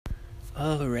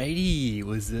Alrighty,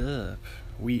 what's up?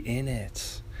 We in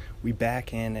it. We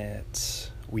back in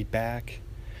it. We back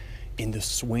in the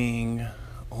swing.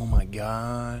 Oh my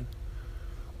god.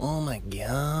 Oh my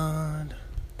god.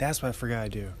 That's what I forgot to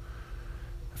do.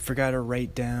 I forgot to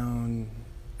write down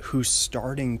who's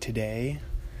starting today.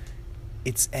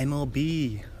 It's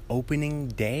MLB opening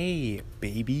day,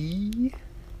 baby.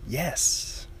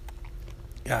 Yes.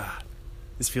 God,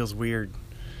 this feels weird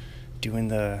doing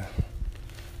the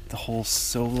whole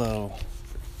solo,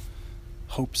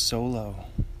 Hope Solo.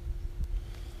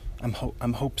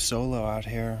 I'm Hope Solo out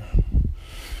here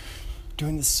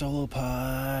doing the solo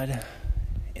pod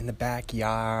in the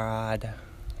backyard.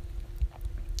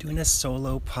 Doing a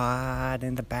solo pod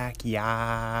in the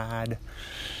backyard.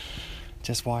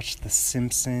 Just watched The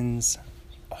Simpsons,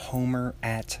 Homer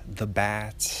at the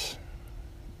Bat.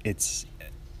 It's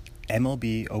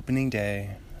MLB opening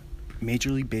day. Major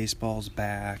League Baseball's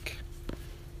back.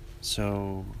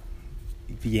 So,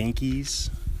 the Yankees,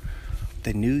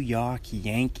 the New York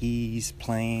Yankees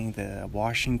playing the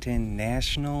Washington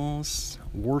Nationals,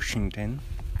 Washington,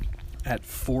 at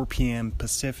 4 p.m.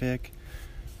 Pacific.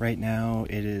 Right now,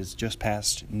 it is just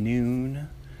past noon,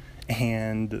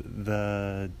 and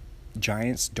the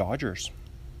Giants-Dodgers.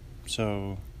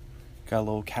 So, got a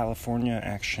little California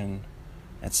action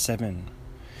at 7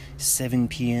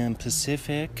 p.m.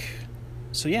 Pacific.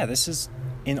 So, yeah, this is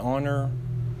in honor.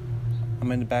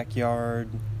 I'm in the backyard.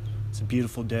 It's a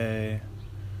beautiful day.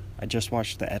 I just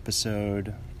watched the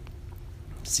episode,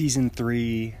 season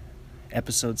 3,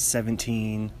 episode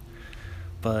 17.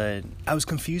 But I was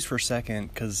confused for a second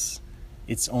because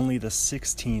it's only the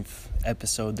 16th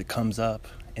episode that comes up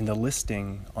in the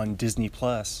listing on Disney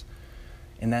Plus.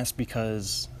 And that's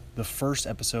because the first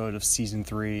episode of season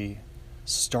 3,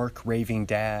 Stark Raving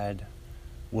Dad,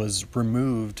 was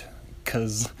removed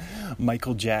because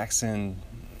Michael Jackson...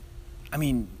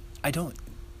 it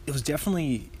was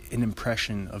definitely an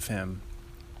impression of him.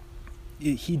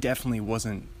 He definitely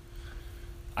wasn't,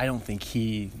 I don't think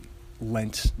he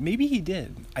lent, maybe he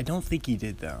did. I don't think he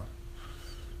did, though.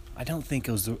 I don't think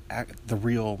it was the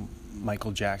real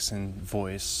Michael Jackson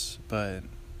voice, but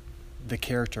the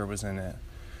character was in it.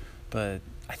 But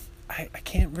I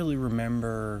can't really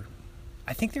remember.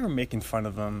 I think they were making fun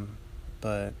of him,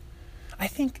 but I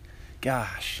think,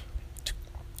 gosh...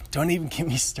 Don't even get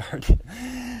me started.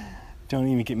 Don't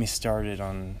even get me started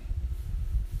on,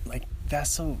 I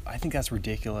think that's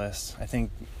ridiculous. I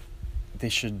think they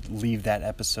should leave that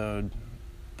episode.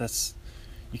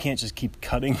 You can't just keep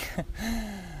cutting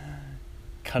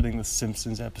the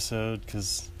Simpsons episode,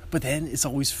 but then it's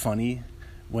always funny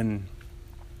when,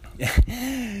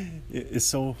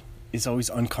 it's always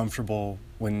uncomfortable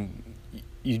when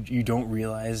you don't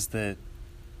realize that,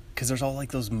 because there's all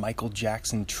those Michael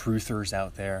Jackson truthers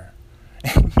out there.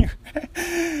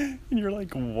 And you're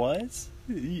like, what?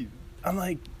 I'm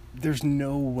like, there's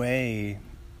no way.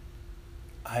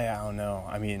 I don't know.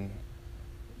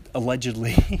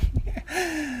 Allegedly.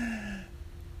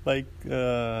 Because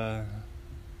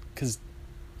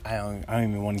I don't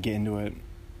even want to get into it.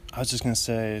 I was just going to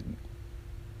say,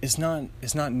 it's not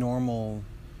normal.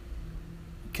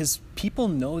 Because people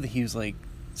know that he was,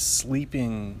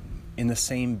 sleeping in the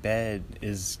same bed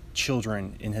as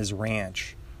children in his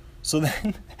ranch. So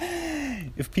then,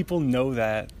 if people know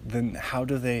that, then how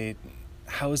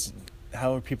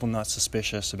are people not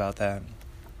suspicious about that?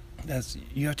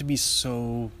 You have to be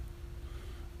so,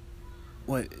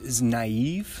 what is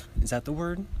naive? Is that the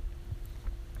word?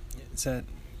 I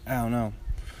don't know.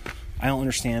 I don't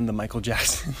understand the Michael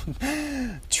Jackson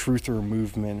truther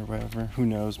movement or whatever. Who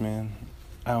knows, man?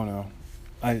 I don't know.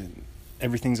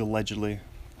 Everything's allegedly.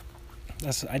 I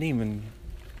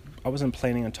wasn't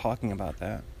planning on talking about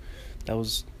that.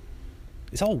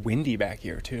 It's all windy back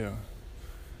here too.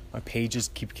 My pages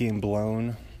keep getting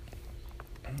blown.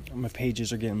 My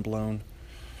pages are getting blown.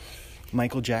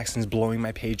 Michael Jackson's blowing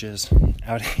my pages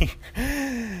out.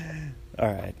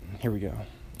 Alright, here we go.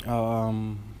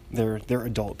 They're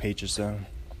adult pages though.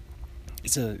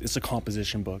 It's a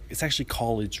composition book. It's actually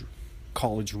college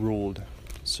ruled.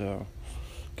 So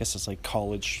I guess it's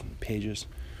college pages.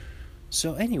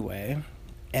 So anyway,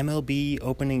 MLB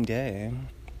opening day.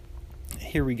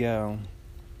 Here we go.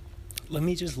 Let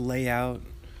me just lay out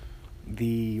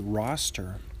the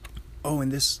roster. Oh, and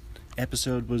this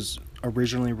episode was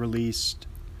originally released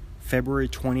February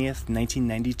 20th,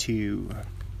 1992.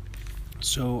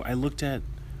 So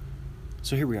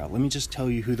here we go. Let me just tell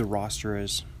you who the roster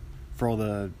is for all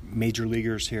the major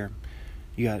leaguers here.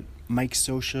 You got Mike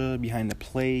Scioscia behind the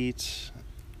plate,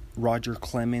 Roger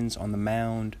Clemens on the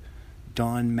mound,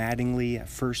 Don Mattingly at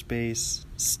first base,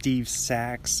 Steve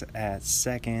Sax at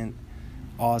second,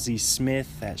 Ozzie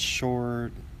Smith at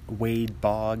short, Wade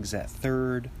Boggs at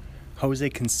third, Jose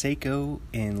Canseco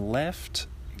in left,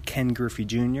 Ken Griffey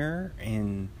Jr.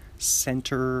 in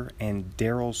center, and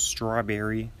Darryl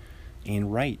Strawberry in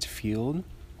right field.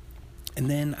 And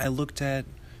then I looked at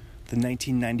the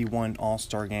 1991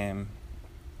 All-Star Game.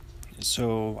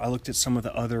 So I looked at some of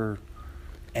the other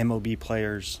MLB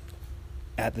players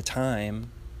at the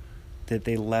time that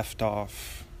they left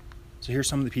off. So here's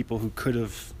some of the people who could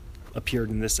have appeared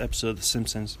in this episode of The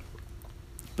Simpsons,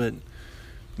 but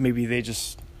maybe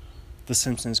The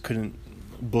Simpsons couldn't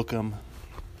book them.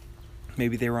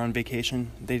 Maybe they were on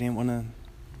vacation. They didn't want to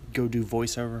go do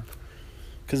voiceover.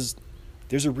 Because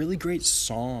there's a really great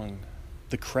song,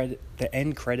 the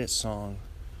end credit song.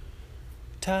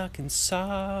 Talking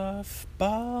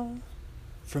softball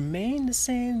from Maine to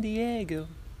San Diego.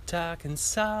 Talking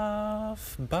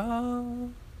softball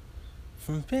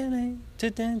from Philly to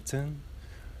Denton.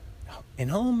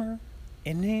 And Homer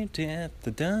and Hampton at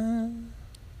the dun.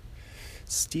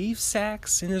 Steve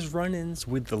Sachs and his run-ins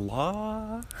with the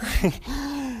law.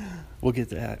 We'll get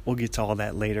to that. We'll get to all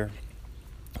that later.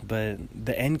 But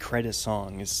the end credit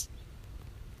song is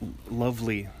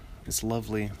lovely. It's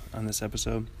lovely on this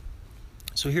episode.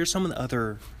 So here's some of the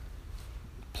other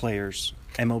players,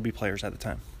 MLB players at the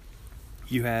time.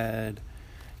 You had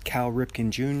Cal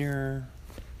Ripken Jr.,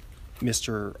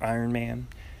 Mr. Iron Man.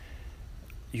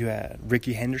 You had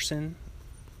Ricky Henderson,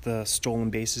 the stolen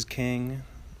bases king.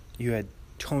 You had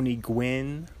Tony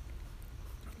Gwynn,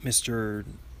 Mr.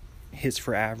 Hits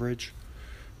for Average.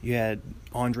 You had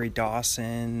Andre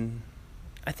Dawson.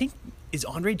 Is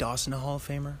Andre Dawson a Hall of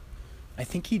Famer? I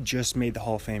think he just made the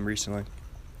Hall of Fame recently.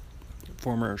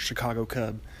 Former Chicago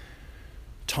Cub.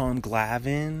 Tom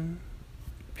Glavine,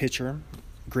 pitcher.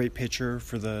 Great pitcher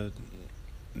for the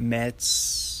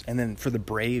Mets and then for the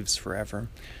Braves forever.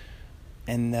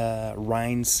 And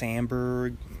Ryne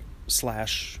Sandberg /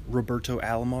 Roberto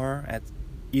Alomar at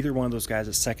either one of those guys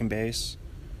at second base.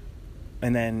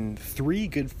 And then 3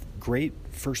 great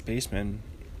first basemen.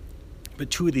 But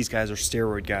 2 of these guys are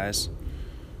steroid guys.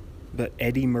 But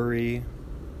Eddie Murray,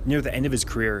 near the end of his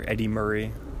career, Eddie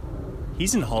Murray,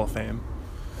 he's in the Hall of Fame.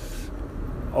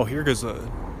 Oh, here goes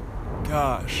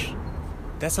gosh,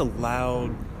 that's a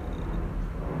loud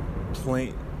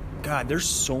plane. God, there's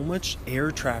so much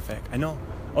air traffic. I know.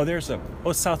 Oh,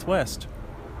 it's Southwest.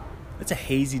 It's a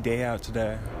hazy day out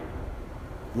today.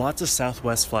 Lots of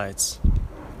Southwest flights.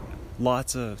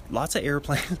 Lots of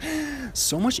airplanes.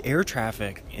 So much air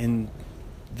traffic in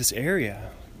this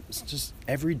area. It's just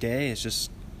every day. It's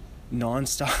just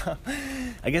nonstop.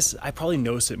 I guess I probably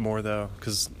notice it more though,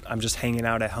 because I'm just hanging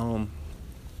out at home,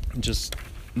 just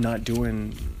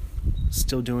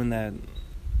still doing that.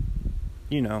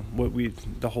 You know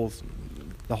the whole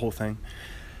thing.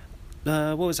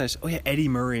 What was I? Oh yeah, Eddie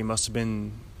Murray must have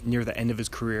been near the end of his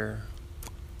career.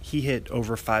 He hit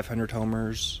over 500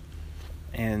 homers,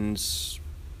 and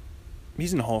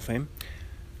he's in the Hall of Fame,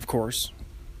 of course,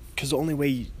 because the only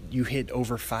way you hit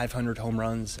over 500 home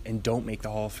runs and don't make the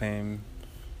Hall of Fame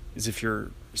is if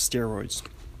you're steroids.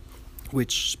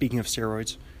 Which, speaking of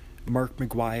steroids, Mark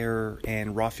McGwire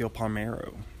and Rafael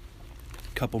Palmeiro,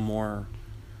 a couple more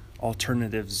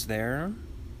alternatives there.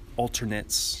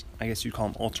 Alternates, I guess you'd call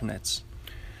them alternates.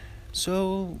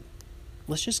 So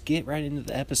let's just get right into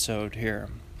the episode here.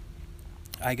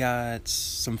 I got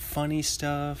some funny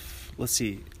stuff. Let's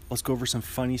go over some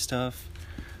funny stuff.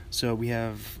 So we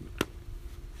have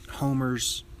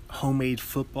Homer's homemade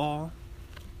football.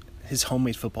 His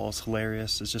homemade football is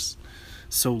hilarious. It's just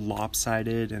so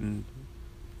lopsided, and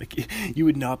like you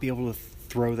would not be able to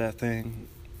throw that thing.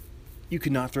 You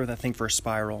could not throw that thing for a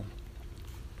spiral.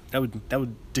 That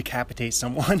would decapitate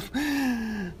someone.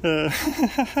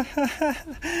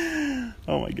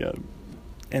 Oh my god.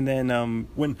 And then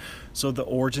the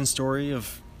origin story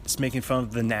of it's making fun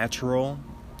of The Natural,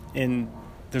 and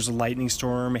there's a lightning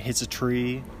storm, it hits a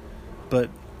tree, but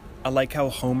I like how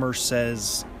Homer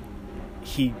says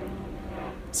see,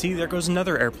 there goes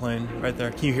another airplane right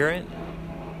there. Can you hear it?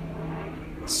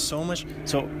 So much.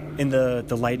 So in the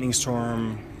lightning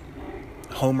storm,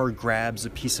 Homer grabs a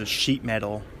piece of sheet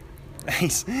metal.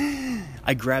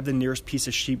 I grabbed the nearest piece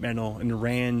of sheet metal and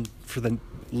ran for the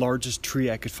largest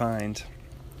tree I could find.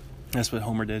 That's what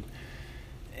Homer did.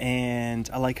 And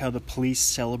I like how the police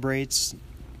celebrates.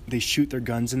 They shoot their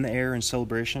guns in the air in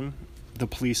celebration. The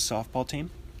police softball team.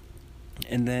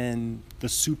 And then the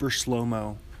super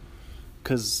slow-mo.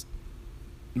 Because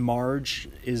Marge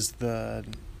is the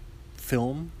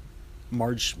film.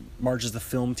 Marge is the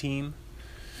film team.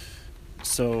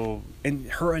 So, and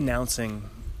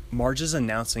Marge's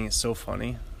announcing is so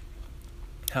funny.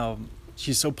 How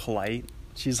she's so polite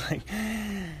She's like,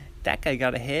 that guy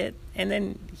got a hit, and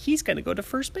then he's gonna go to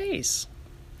first base.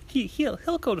 He'll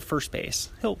go to first base.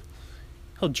 He'll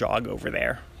jog over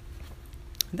there.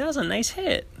 That was a nice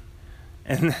hit.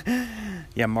 And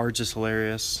yeah, Marge is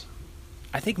hilarious.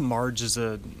 I think Marge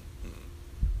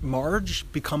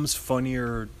becomes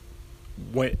funnier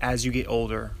as you get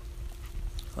older.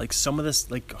 Like some of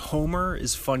this, like Homer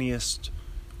is funniest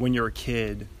when you're a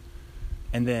kid,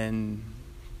 and then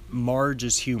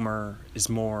Marge's humor is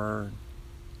more,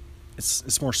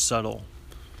 it's more subtle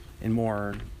and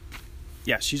more,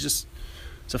 yeah, it's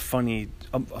a funny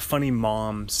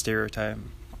mom stereotype.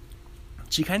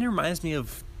 She kind of reminds me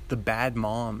of the Bad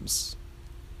Moms,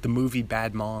 the movie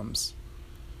Bad Moms.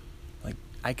 Like,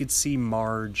 I could see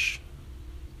Marge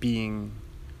being,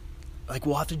 like,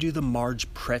 we'll have to do the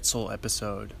Marge Pretzel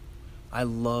episode.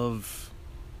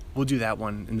 We'll do that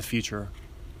one in the future.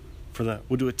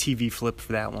 We'll do a TV flip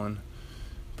for that one.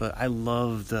 But I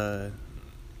love the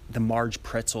Marge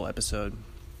Pretzel episode.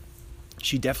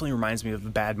 She definitely reminds me of the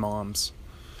Bad Moms.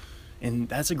 And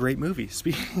that's a great movie.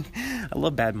 I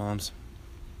love Bad Moms.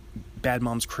 Bad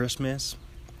Moms Christmas.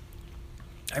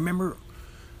 I remember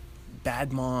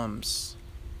Bad Moms.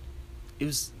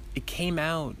 It came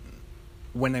out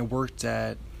when I worked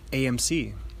at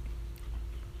AMC.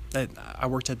 I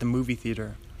worked at the movie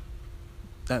theater.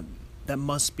 That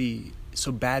must be,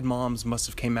 so Bad Moms must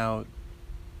have came out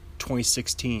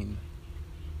 2016.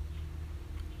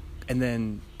 And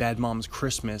then Bad Moms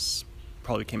Christmas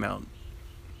probably came out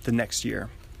the next year.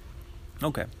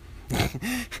 Okay.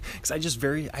 Because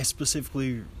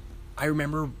I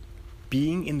remember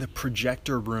being in the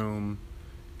projector room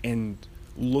and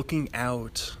looking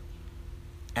out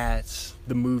at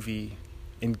the movie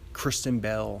and Kristen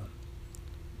Bell,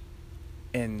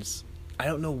 and I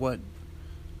don't know what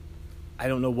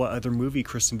other movie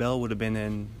Kristen Bell would have been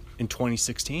in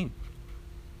 2016.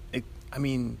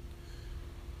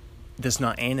 That's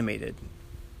not animated,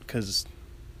 because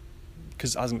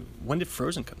when did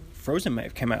Frozen come? Frozen might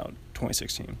have come out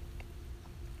 2016.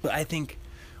 But I think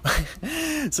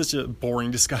such a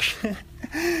boring discussion.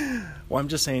 Well, I'm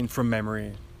just saying from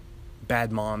memory,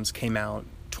 Bad Moms came out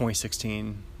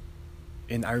 2016,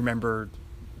 and I remember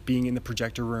being in the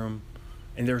projector room,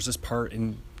 and there's this part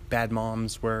in Bad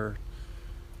Moms where,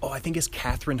 I think it's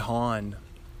Catherine Hahn,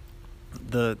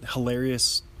 the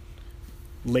hilarious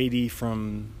lady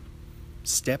from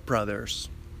Step Brothers,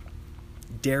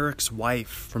 Derek's wife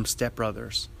from Step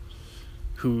Brothers,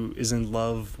 who is in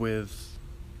love with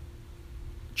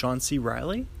John C.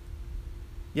 Reilly?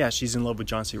 Yeah, she's in love with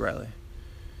John C. Reilly.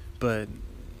 But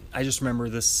I just remember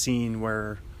this scene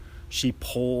where she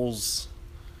pulls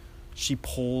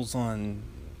on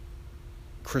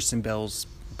Kristen Bell's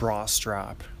bra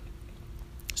strap,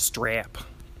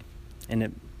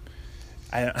 and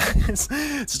it's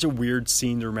such a weird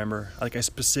scene to remember. Like, I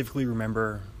specifically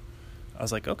remember, I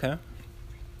was like, okay,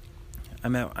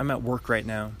 I'm at work right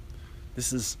now.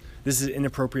 This is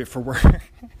inappropriate for work.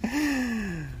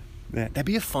 That'd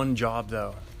be a fun job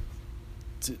though,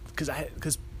 to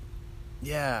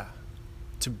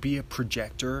be a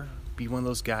projector, be one of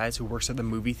those guys who works at the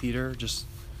movie theater, just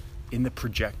in the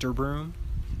projector room.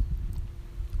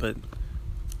 But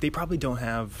they probably don't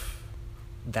have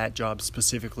that job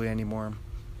specifically anymore,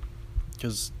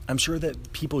 because I'm sure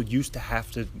that people used to have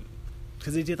to,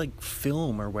 because they did like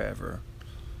film or whatever,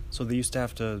 so they used to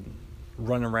have to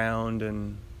run around,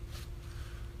 and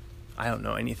I don't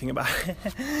know anything about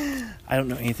I don't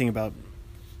know anything about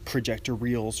projector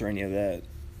reels or any of that.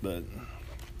 But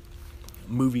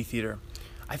movie theater,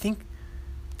 I think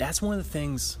that's one of the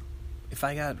things. If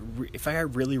I got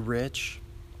really rich,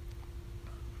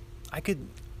 I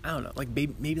don't know, like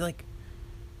maybe like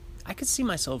I could see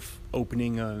myself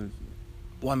opening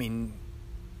opening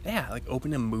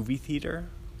a movie theater.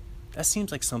 That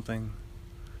seems like something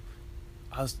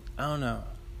I don't know,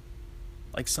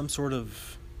 like some sort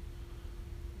of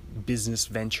business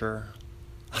venture.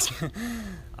 I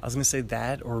was gonna say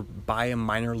that, or buy a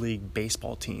minor league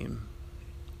baseball team.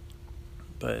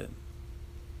 But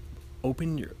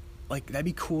that'd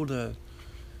be cool to.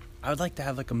 I would like to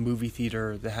have like a movie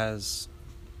theater that has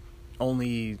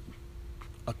only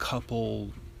a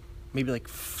couple, maybe like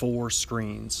 4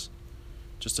 screens,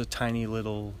 just a tiny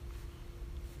little.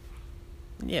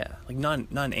 Yeah, like not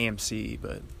an AMC,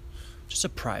 but just a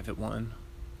private one.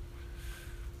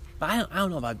 But I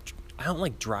don't know about. I don't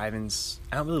like drive-ins.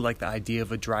 I don't really like the idea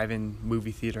of a drive-in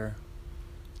movie theater.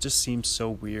 It just seems so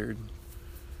weird.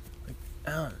 Like,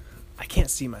 I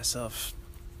can't see myself.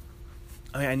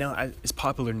 I mean, I know it's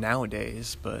popular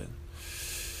nowadays, but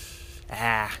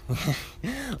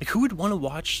like, who would want to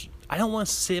watch? I don't want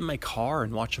to sit in my car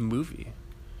and watch a movie.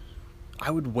 I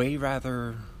would way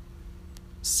rather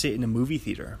sit in a movie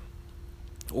theater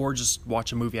or just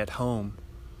watch a movie at home.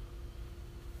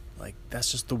 Like,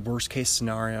 that's just the worst case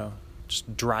scenario.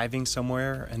 Just driving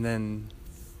somewhere and then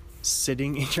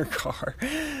sitting in your car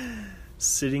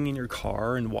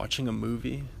and watching a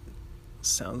movie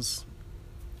sounds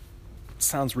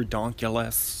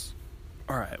redonkulous.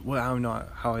 All right, well, I don't know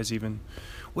how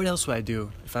what else would I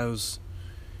do if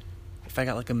I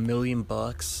got like $1 million?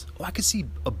 Oh, I could see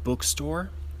a bookstore.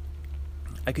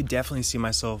 I could definitely see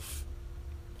myself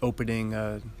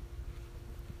opening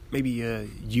maybe a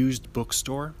used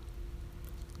bookstore.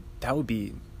 That would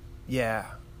be, yeah,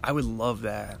 I would love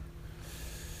that.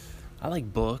 I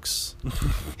like books.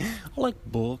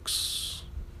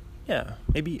 Yeah,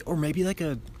 maybe like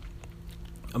a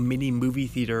mini movie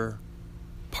theater,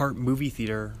 part movie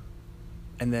theater,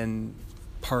 and then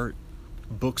part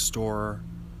bookstore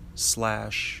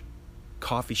 /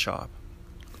 coffee shop.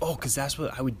 Oh, because that's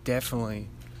what I would definitely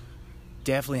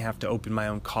have to open my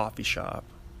own coffee shop.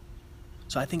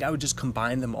 So I think I would just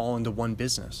combine them all into one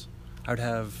business. I'd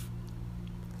have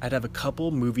a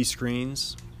couple movie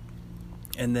screens,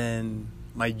 and then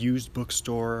my used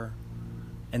bookstore,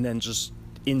 and then just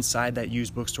inside that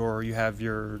used bookstore you have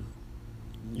your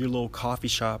little coffee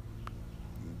shop,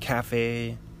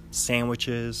 cafe,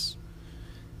 sandwiches,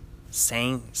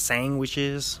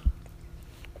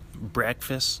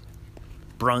 breakfast,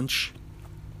 brunch,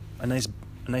 a nice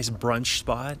brunch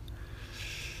spot.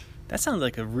 That sounds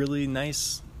like a really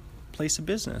nice place of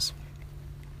business.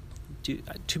 Dude,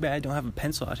 too bad I don't have a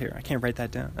pencil out here. I can't write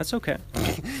that down. That's okay.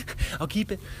 I'll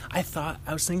keep it. I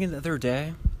was thinking the other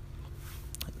day,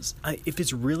 if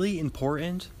it's really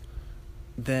important,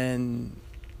 then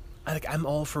I'm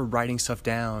all for writing stuff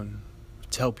down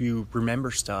to help you remember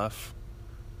stuff.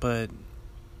 But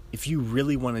if you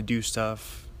really want to do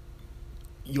stuff,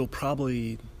 you'll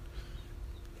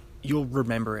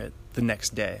remember it the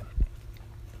next day.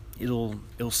 It'll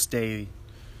stay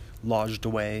lodged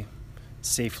away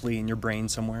safely in your brain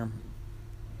somewhere.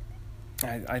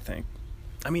 I think.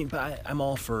 But I'm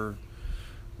all for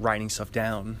writing stuff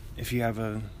down. If you have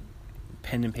a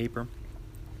pen and paper,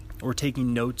 or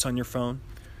taking notes on your phone,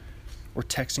 or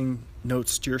texting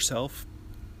notes to yourself.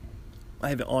 I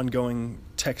have an ongoing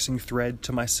texting thread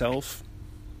to myself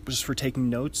just for taking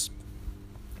notes.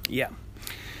 Yeah,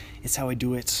 it's how I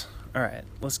do it. All right,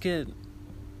 let's get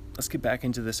back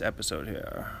into this episode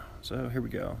here. So here we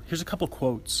go. Here's a couple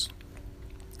quotes.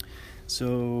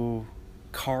 So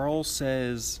Carl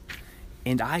says,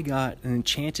 "And I got an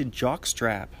enchanted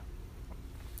jockstrap."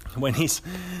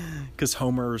 Because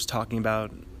Homer was talking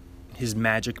about his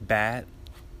magic bat.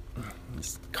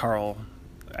 Carl,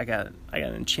 I got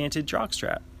an enchanted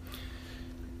jockstrap.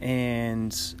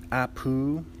 And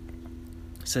Apu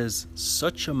says,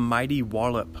 "Such a mighty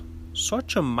wallop.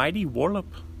 Such a mighty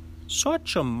wallop.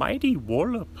 Such a mighty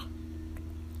wallop."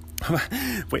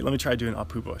 Wait, let me try doing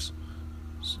Apu voice.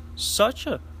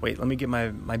 Wait, let me get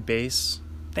my bass.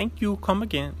 Thank you, come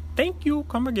again. Thank you,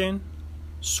 come again.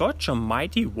 Such a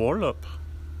mighty wallop.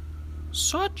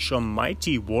 Such a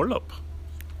mighty wallop.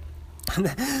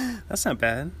 That's not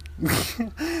bad.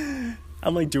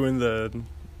 I'm like doing the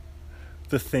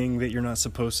thing that you're not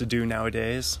supposed to do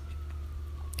nowadays.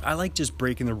 I like just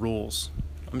breaking the rules.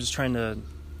 I'm just trying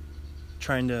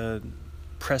to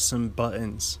press some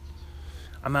buttons.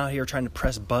 I'm out here trying to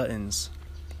press buttons.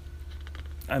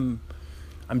 I'm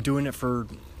doing it for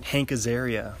Hank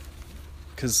Azaria,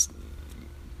 because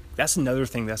that's another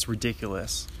thing that's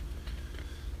ridiculous.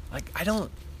 Like, I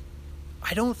don't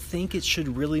think it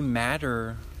should really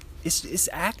matter. It's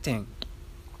acting.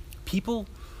 People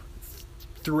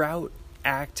throughout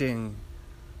acting,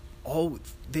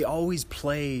 they always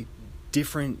play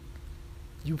different.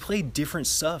 You play different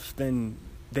stuff than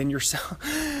yourself.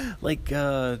 Like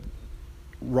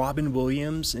Robin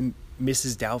Williams in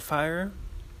Mrs. Doubtfire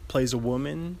plays a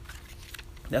woman.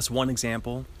 That's one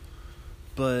example.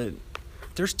 But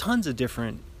there's tons of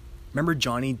different. Remember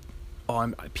Johnny?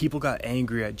 People got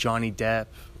angry at Johnny Depp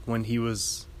when he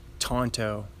was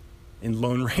Tonto in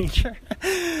Lone Ranger.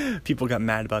 People got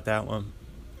mad about that one.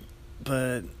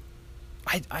 But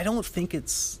I don't think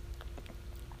it's.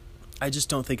 I just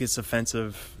don't think it's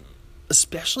offensive,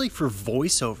 especially for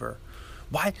voiceover.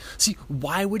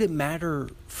 Why would it matter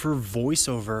for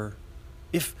voiceover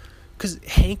because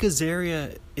Hank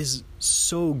Azaria is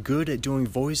so good at doing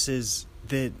voices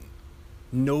that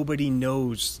nobody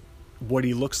knows what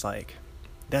he looks like.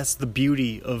 That's the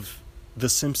beauty of The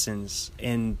Simpsons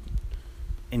and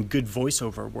good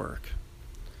voiceover work.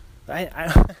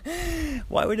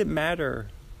 Why would it matter?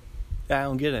 I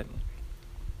don't get it.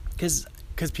 Because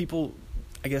people,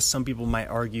 I guess some people might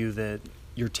argue that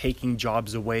you're taking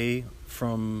jobs away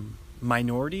from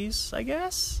minorities, I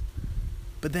guess.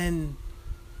 But then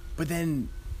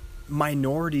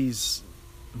minorities,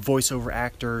 voiceover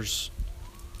actors,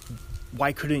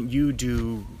 why couldn't you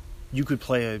could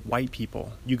play white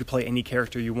people, you could play any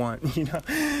character you want, you know?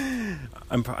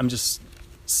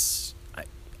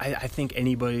 I think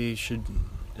anybody should,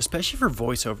 especially for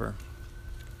voiceover,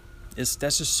 that's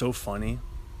just so funny.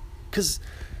 Because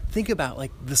think about,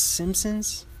 like, The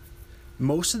Simpsons.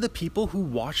 Most of the people who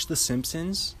watched The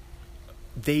Simpsons,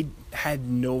 they had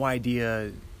no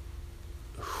idea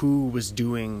who was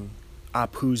doing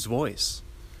Apu's voice.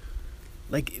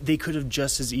 Like, they could have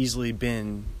just as easily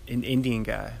been an Indian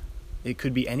guy. It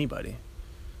could be anybody.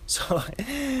 So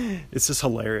it's just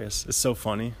hilarious. It's so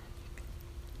funny.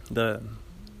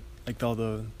 All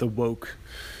the woke.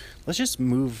 Let's just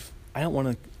move. I don't want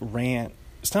to rant.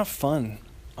 It's not fun.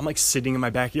 I'm like sitting in my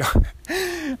backyard.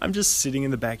 I'm just sitting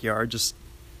in the backyard, just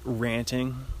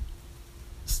ranting.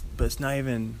 But it's not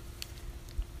even.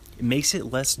 It makes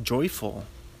it less joyful.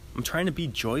 I'm trying to be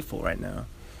joyful right now.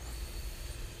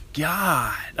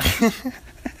 God.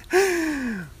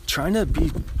 Trying to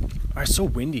be. It's so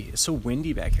windy. It's so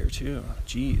windy back here too.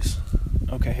 Jeez.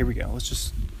 Okay, here we go.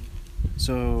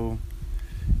 So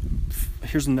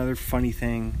here's another funny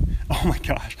thing. Oh my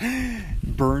gosh.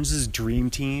 Burns' dream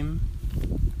team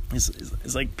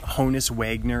is like Honus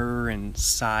Wagner and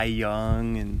Cy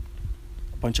Young and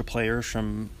a bunch of players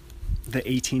from the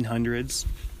 1800s.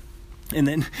 And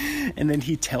then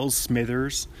he tells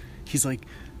Smithers, he's like,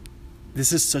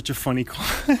 this is such a funny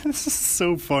this is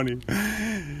so funny.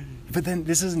 But then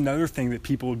this is another thing that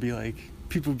people would be like,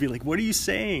 what are you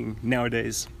saying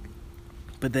nowadays?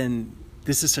 But then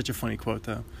this is such a funny quote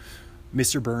though.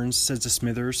 Mr. Burns says to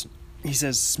Smithers, he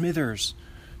says, Smithers,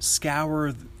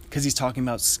 scour, because he's talking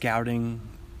about scouting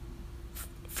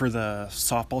for the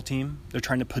softball team. They're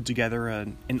trying to put together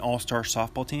an all-star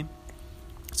softball team.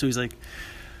 So he's like,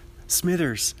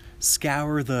 Smithers,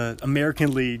 scour the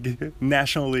American League,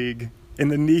 National League,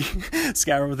 and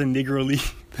scour the Negro League,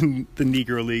 the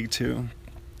Negro League too.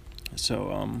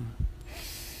 So,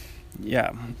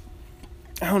 yeah,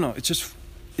 I don't know. It's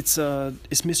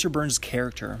Mr. Burns'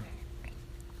 character.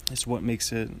 It's what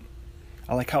makes it.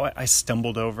 I like how I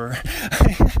stumbled over.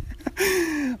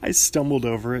 I stumbled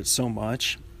over it so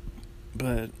much,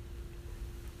 but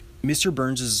Mr.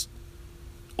 Burns'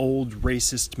 old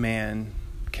racist man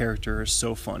character is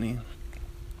so funny,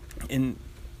 and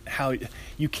how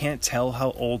you can't tell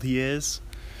how old he is.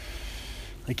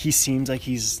 Like, he seems like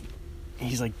he's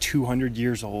like 200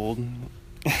 years old. And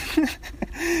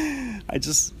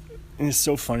it's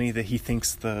so funny that he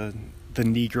thinks the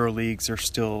Negro Leagues are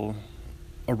still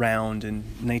around in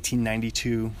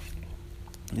 1992.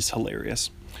 It's hilarious.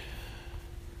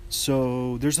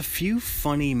 So there's a few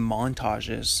funny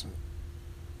montages.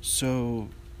 So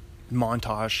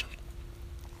montage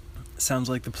sounds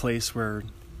like the place where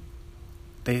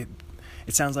the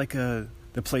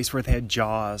place where they had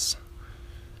Jaws.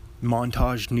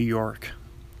 Montage, New York.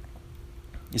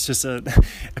 It's just a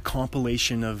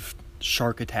compilation of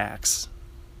shark attacks.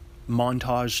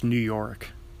 Montage, New York.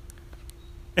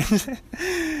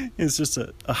 It's just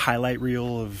a highlight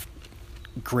reel of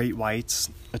great whites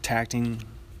attacking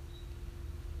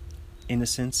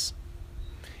innocents.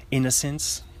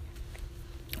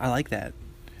 I like that.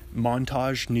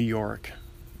 Montage, New York,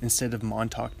 instead of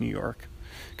Montauk, New York.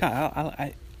 God,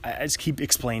 I just keep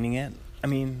explaining it. I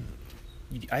mean,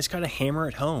 I just gotta hammer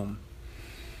it home.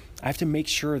 I have to make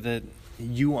sure that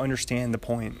you understand the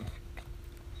point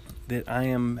that I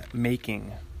am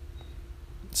making.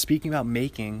 Speaking about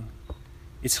making,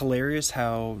 it's hilarious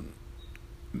how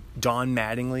Don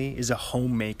Mattingly is a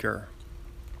homemaker.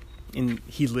 And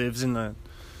he lives in a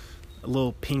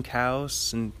little pink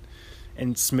house, and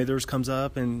Smithers comes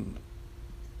up and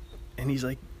he's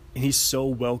like, and he's so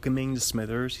welcoming to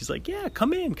Smithers. He's like, yeah,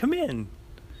 come in.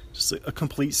 Just a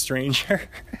complete stranger.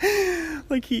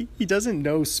 Like, he doesn't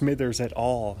know Smithers at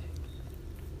all.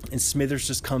 And Smithers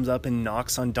just comes up and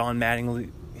knocks on Don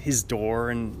Mattingly, his door,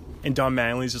 and Don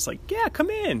Mattingly's just like, yeah, come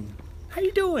in. How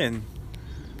you doing?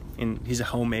 And he's a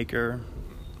homemaker.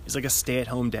 He's like a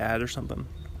stay-at-home dad or something.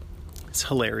 It's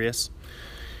hilarious.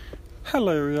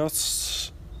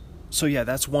 So yeah,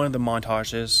 that's one of the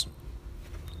montages.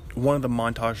 One of the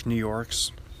montage New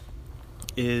Yorks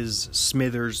is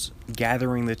Smithers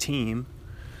gathering the team.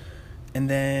 And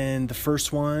then the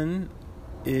first one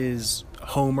is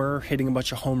Homer hitting a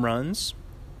bunch of home runs.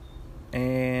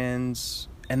 And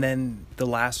then the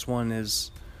last one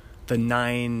is the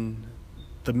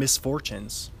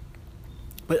misfortunes.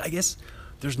 But I guess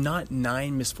there's not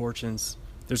 9 misfortunes.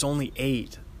 There's only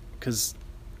 8, because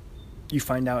you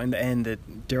find out in the end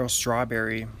that Darryl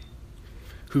Strawberry,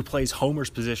 who plays Homer's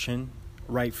position,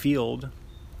 right field.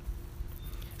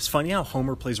 It's funny how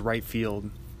Homer plays right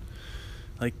field.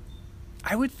 Like,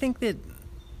 I would think that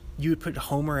you would put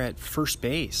Homer at first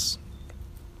base.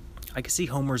 I could see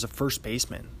Homer as a first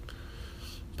baseman.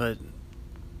 But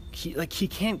he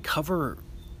can't cover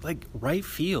like right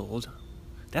field.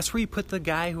 That's where you put the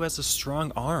guy who has a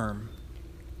strong arm.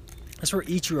 That's where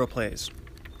Ichiro plays.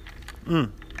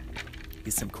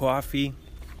 Get some coffee.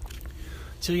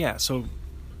 So yeah, so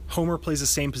Homer plays the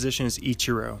same position as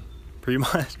Ichiro, pretty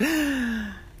much.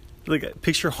 Like,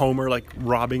 picture Homer like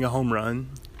robbing a home run,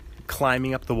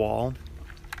 climbing up the wall,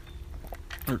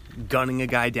 or gunning a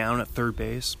guy down at third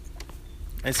base.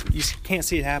 You can't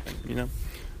see it happen, you know.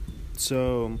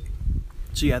 So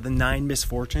yeah, the 9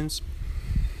 misfortunes,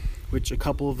 which a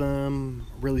couple of them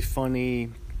really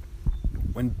funny.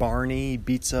 When Barney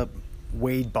beats up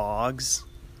Wade Boggs,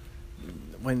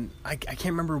 when I can't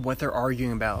remember what they're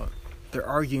arguing about. They're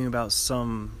arguing about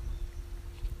some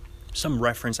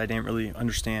reference I didn't really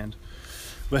understand.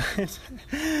 But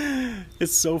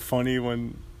it's so funny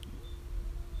when,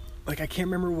 like, I can't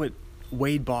remember what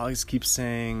Wade Boggs keeps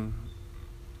saying.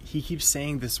 He keeps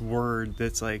saying this word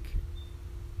that's like,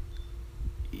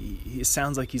 it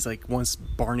sounds like he's like wants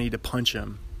Barney to punch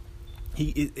him.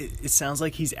 It sounds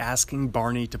like he's asking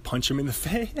Barney to punch him in the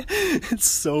face. It's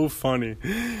so funny.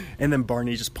 And then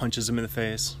Barney just punches him in the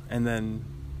face. And then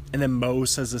Moe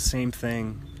says the same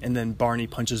thing. And then Barney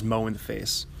punches Moe in the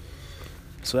face.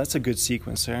 So that's a good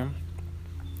sequence there.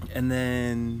 And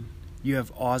then you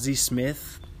have Ozzie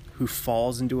Smith, who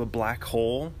falls into a black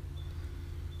hole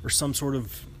or some sort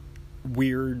of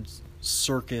weird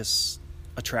circus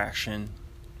attraction.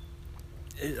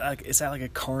 It's at like a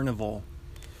carnival.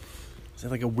 It's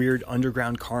like a weird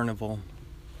underground carnival.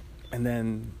 And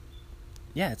then,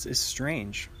 yeah, it's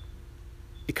strange.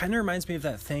 It kind of reminds me of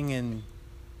that thing in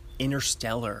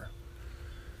Interstellar.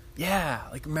 Yeah,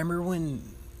 like, remember when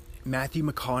Matthew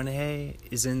McConaughey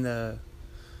is in the,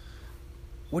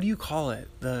 what do you call it?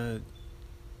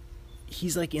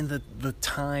 He's like in the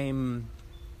time,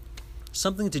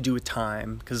 something to do with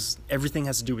time, because everything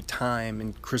has to do with time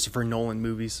in Christopher Nolan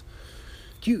movies.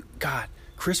 God,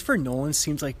 Christopher Nolan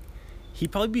seems like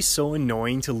he'd probably be so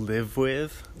annoying to live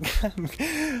with.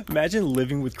 Imagine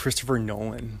living with Christopher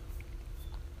Nolan.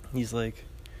 He's like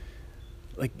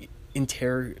I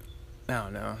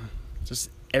don't know.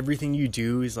 Just everything you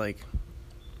do is like,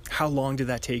 how long did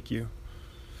that take you?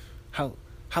 How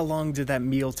long did that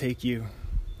meal take you?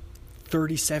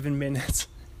 37 minutes.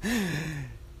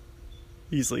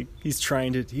 He's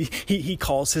trying to, he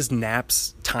calls his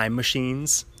naps time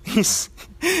machines. He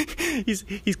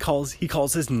calls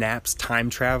his naps time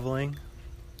traveling.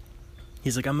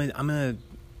 He's like, I'm gonna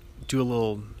take a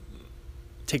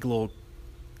little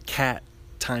cat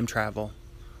time travel,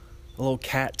 a little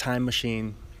cat time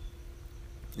machine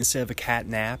instead of a cat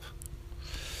nap.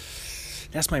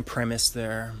 That's my premise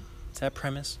there. Is that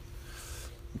premise?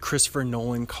 Christopher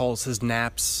Nolan calls his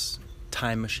naps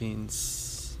time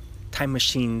machines. Time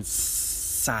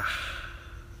machines.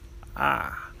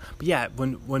 But yeah,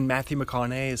 when Matthew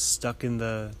McConaughey is stuck in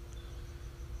the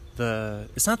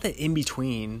it's not the in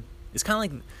between. It's kind of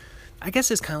like, I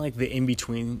guess it's kind of like the in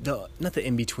between. Not the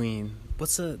in between.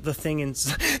 What's the thing in?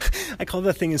 I call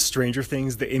the thing in Stranger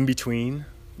Things the in between.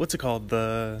 What's it called?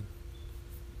 The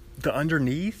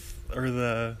underneath, or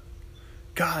the,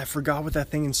 God, I forgot what that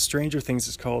thing in Stranger Things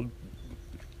is called.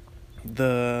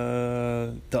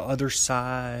 The other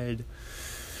side.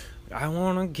 I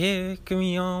wanna kick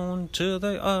me on to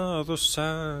the other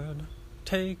side.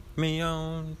 Take me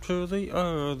on to the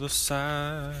other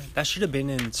side. That should have been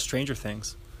in Stranger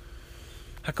Things.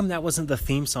 How come that wasn't the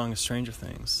theme song of Stranger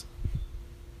Things?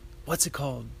 What's it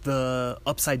called? The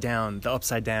Upside Down. The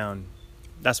Upside Down.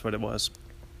 That's what it was.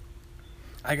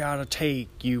 I gotta take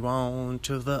you on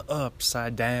to the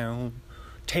upside down.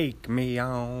 Take me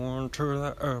on to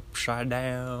the upside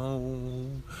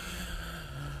down.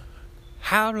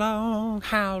 How long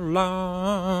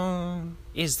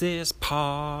is this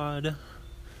podcast?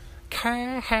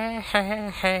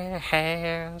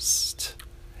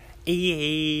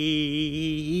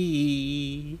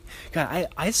 God,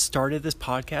 I started this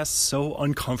podcast so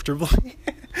uncomfortably.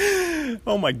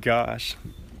 Oh my gosh.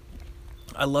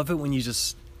 I love it when you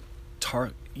just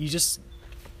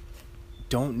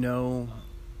don't know.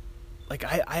 Like,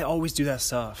 I always do that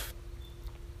stuff.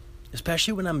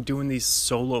 Especially when I'm doing these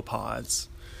solo pods.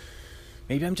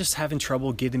 Maybe I'm just having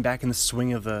trouble getting back in the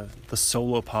swing of the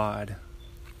solo pod.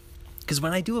 Because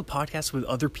when I do a podcast with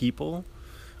other people,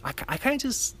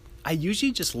 I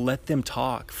usually just let them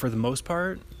talk for the most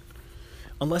part.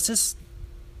 unless it's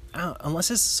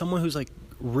someone who's like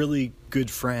really good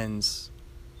friends,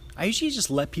 I usually just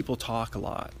let people talk a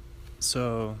lot.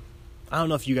 So I don't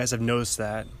know if you guys have noticed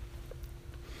that.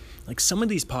 Like some of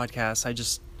these podcasts,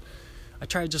 I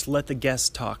try to just let the guests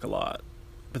talk a lot.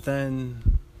 But then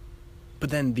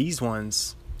these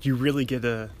ones, you really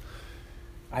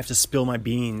I have to spill my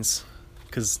beans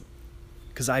because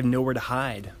I have nowhere to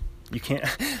hide. I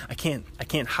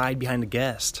can't hide behind a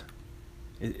guest.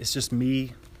 It's just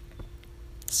me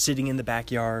sitting in the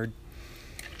backyard,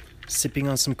 sipping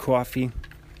on some coffee,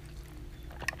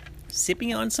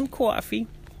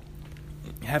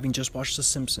 having just watched The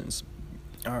Simpsons.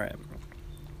 All right.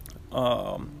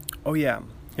 Oh yeah,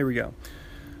 here we go.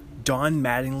 Don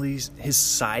Mattingly's, his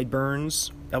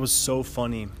sideburns, that was so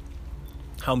funny.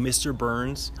 How Mr.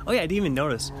 Burns, oh yeah, I didn't even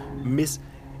notice.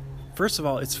 First of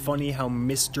all, it's funny how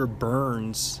Mr.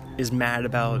 Burns is mad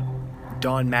about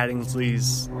Don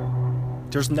Mattingly's,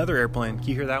 there's another airplane, can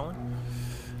you hear that one?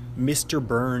 Mr.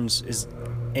 Burns is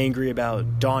angry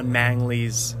about Don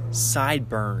Mattingly's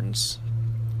sideburns.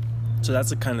 So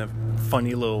that's a kind of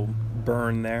funny little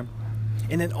burn there.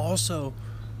 And then also,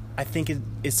 I think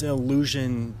it's an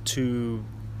allusion to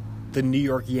the New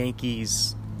York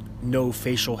Yankees' no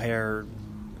facial hair,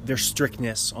 their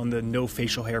strictness on the no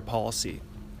facial hair policy.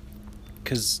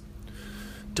 Because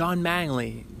Don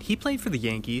Mattingly, he played for the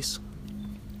Yankees.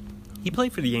 He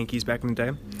played for the Yankees back in the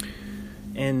day.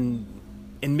 And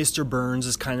Mr. Burns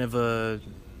is kind of a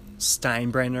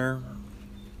Steinbrenner.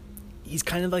 He's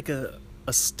kind of like a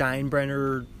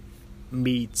Steinbrenner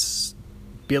meets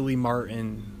Billy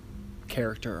Martin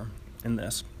character in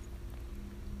this.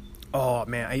 Oh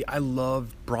man, I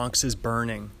love Bronx is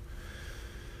Burning.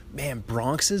 Man,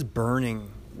 Bronx is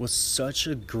Burning was such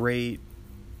a great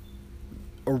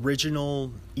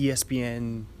original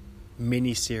ESPN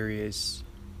miniseries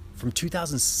from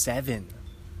 2007.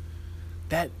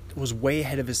 That was way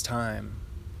ahead of his time.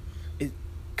 It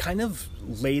kind of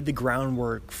laid the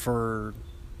groundwork for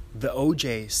the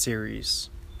OJ series.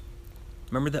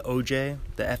 Remember the OJ,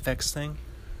 the FX thing?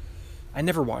 I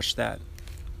never watched that,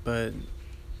 but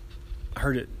I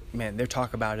heard it. Man, they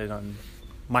talk about it on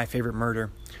My Favorite Murder.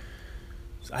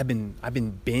 I've been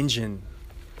binging.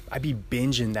 I be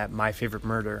binging that My Favorite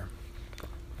Murder.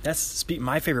 That's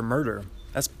My Favorite Murder.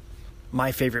 That's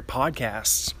my favorite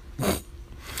podcast.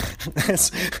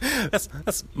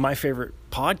 that's my favorite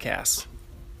podcast.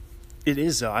 It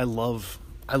is though. I love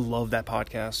that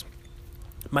podcast.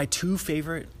 My three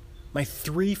favorite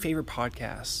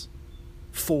podcasts.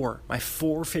 My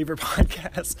four favorite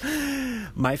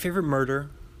podcasts. My Favorite Murder,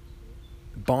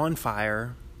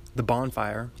 The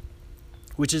Bonfire,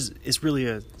 which is really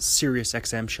a Sirius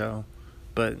XM show,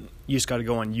 but you just got to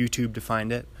go on YouTube to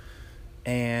find it.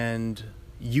 And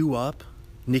You Up,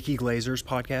 Nikki Glazer's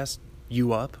podcast,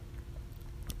 You Up,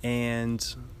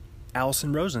 and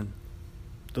Allison Rosen.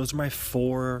 Those are my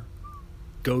four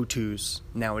go-tos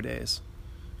nowadays.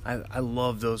 I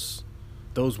love those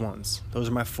ones. Those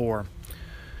are my four.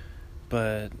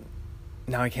 But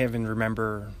now I can't even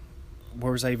remember,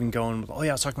 where was I even going with? Oh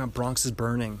yeah, I was talking about Bronx is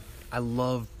Burning. I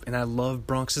love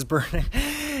Bronx is Burning.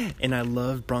 And I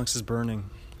love Bronx is Burning.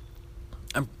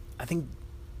 I think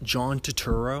John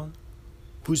Turturro,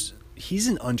 he's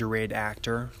an underrated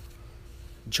actor.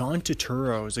 John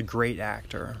Turturro is a great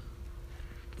actor.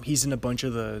 He's in a bunch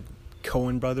of the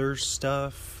Coen Brothers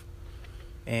stuff,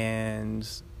 and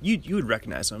you would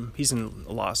recognize him. He's in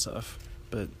a lot of stuff,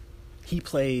 but he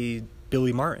played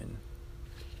Billy Martin.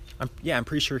 I'm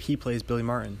pretty sure he plays Billy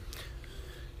Martin.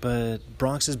 But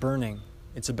Bronx is Burning.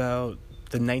 It's about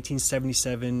the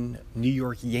 1977 New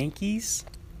York Yankees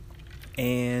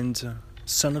and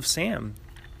Son of Sam,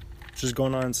 which is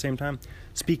going on at the same time.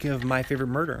 Speaking of My Favorite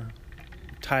Murder,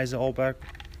 ties it all back.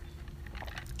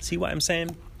 See what I'm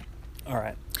saying? All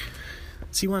right.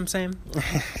 See what I'm saying?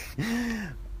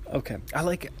 Okay. I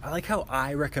like how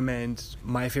I recommend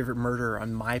My Favorite Murder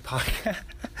on my podcast.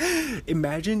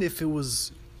 Imagine if it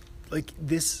was like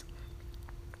this.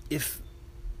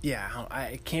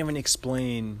 I can't even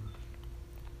explain.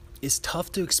 It's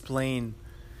tough to explain.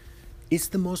 It's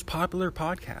the most popular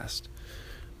podcast.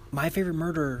 My Favorite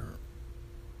Murder,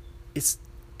 it's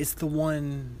the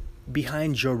one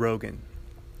behind Joe Rogan.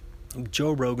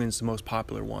 Joe Rogan's the most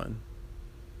popular one.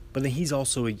 But then he's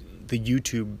also the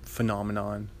YouTube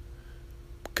phenomenon.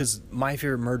 Because My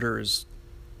Favorite Murder is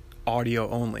audio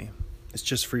only. It's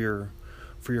just for your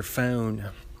phone.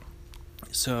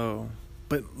 So,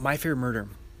 but My Favorite Murder,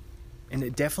 and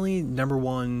it definitely number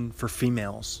one for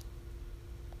females.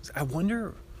 I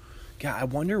wonder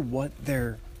what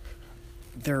their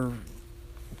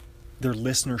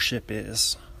listenership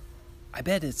is. I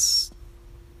bet it's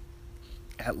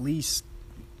at least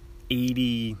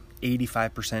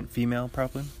 85% female,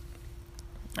 probably.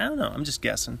 I don't know. I'm just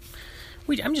guessing.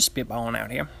 I'm just spitballing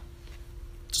out here.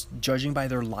 Just judging by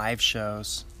their live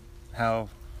shows, how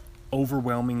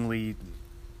overwhelmingly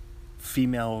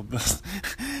female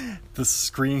the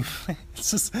scream.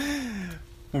 It's just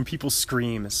when people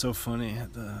scream, it's so funny.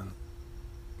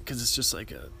 Because it's just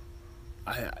like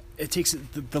it takes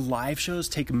the live shows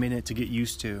take a minute to get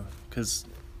used to, because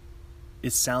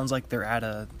it sounds like they're at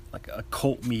a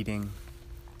cult meeting.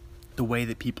 The way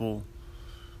that people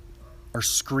are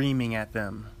screaming at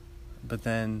them, but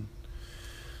then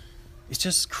it's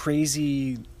just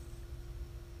crazy.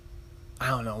 I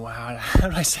don't know how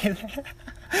do I say that?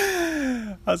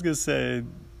 I was gonna say,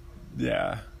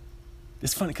 yeah,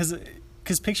 it's funny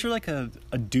because picture like a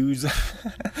dude's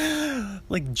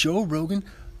like Joe Rogan.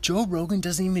 Joe Rogan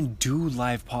doesn't even do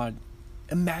live pod.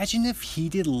 Imagine if he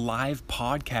did live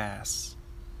podcasts.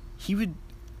 He would,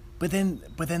 but then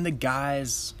the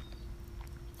guys,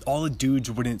 all the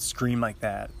dudes wouldn't scream like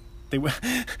that. They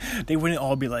wouldn't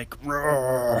all be like,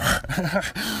 roar,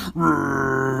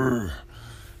 roar.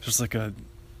 Just like it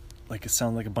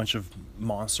sounds like a bunch of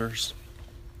monsters.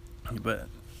 But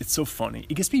it's so funny.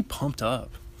 It gets me pumped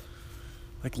up.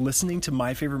 Like listening to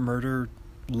My Favorite Murder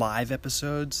live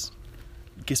episodes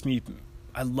gets me.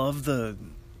 I love the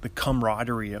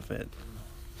camaraderie of it.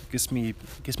 It gets me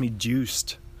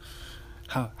juiced.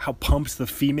 How pumped the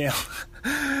female.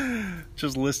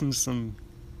 Just listen to some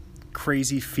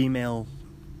crazy female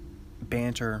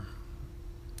banter.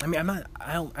 I mean,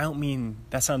 I don't mean,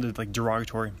 that sounded like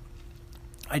derogatory.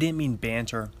 I didn't mean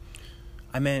banter.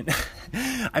 I'm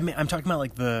talking about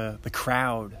like the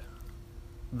crowd,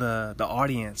 the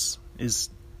audience is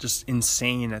just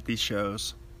insane at these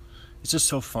shows. It's just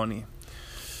so funny.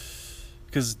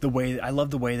 Because I love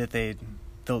the way that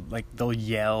they'll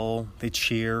yell, they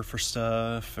cheer for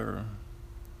stuff, or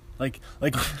like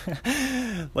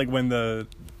when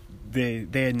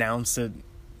they announce that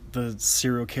the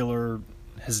serial killer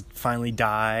has finally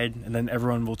died, and then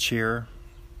everyone will cheer,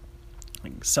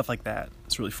 like stuff like that.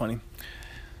 It's really funny.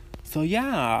 So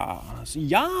yes.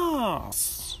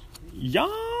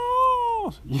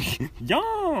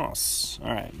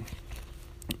 All right.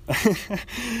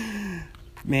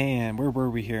 Man, where were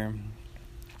we here?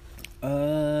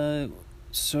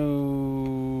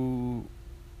 So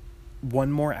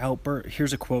one more outburst.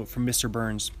 Here's a quote from Mr.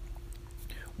 Burns.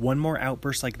 "One more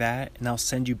outburst like that, and I'll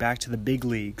send you back to the big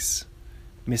leagues,"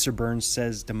 Mr. Burns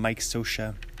says to Mike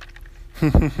Scioscia.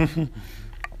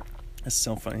 That's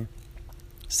so funny.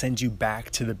 Send you back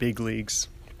to the big leagues.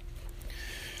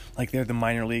 Like they're the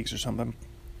minor leagues or something.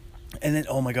 And then,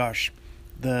 oh my gosh,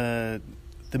 the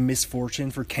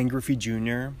misfortune for Ken Griffey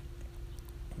Jr.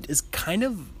 is kind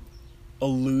of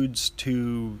alludes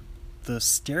to the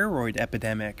steroid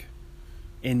epidemic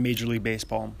in Major League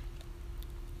Baseball,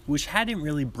 which hadn't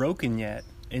really broken yet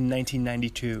in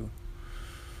 1992.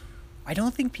 I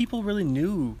don't think people really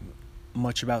knew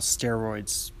much about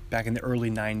steroids back in the early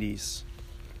 90s.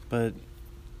 But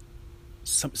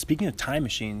speaking of time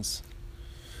machines,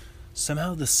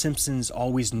 somehow The Simpsons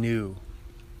always knew.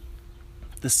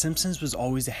 The Simpsons was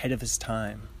always ahead of its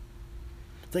time.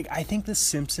 Like, I think The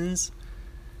Simpsons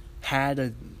had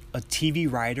a TV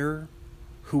writer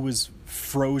who was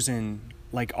frozen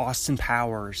like Austin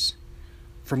Powers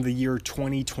from the year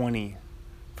 2020,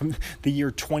 from the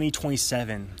year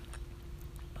 2027.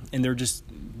 And they're just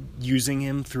using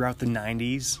him throughout the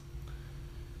 90s.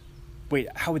 Wait,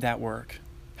 how would that work?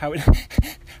 How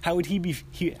would he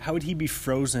be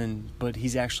frozen, but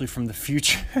he's actually from the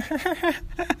future?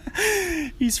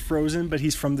 He's frozen, but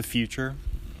he's from the future.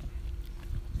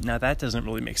 Now that doesn't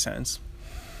really make sense.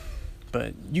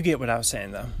 But you get what I was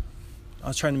saying, though. I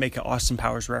was trying to make an Austin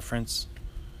Powers reference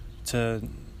to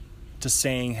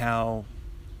saying how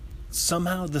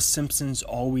somehow The Simpsons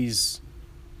always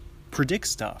predict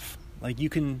stuff. Like you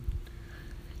can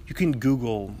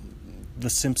Google The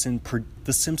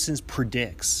Simpsons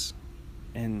predicts,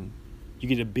 and you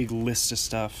get a big list of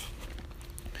stuff,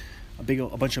 a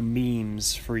bunch of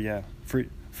memes for you, for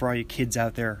all you kids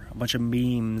out there, a bunch of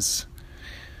memes.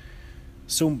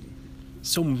 So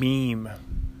meme.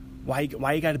 Why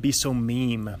you gotta be so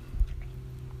meme?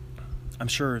 I'm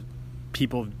sure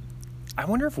people. I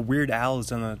wonder if Weird Al has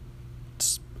done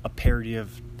a parody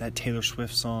of that Taylor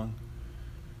Swift song.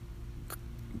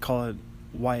 Call it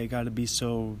 "Why You Gotta Be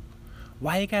So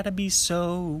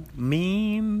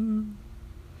Meme."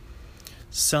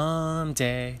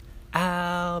 Someday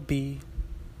I'll be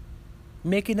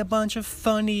making a bunch of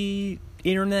funny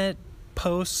internet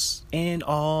posts, and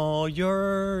all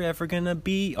you're ever gonna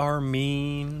be are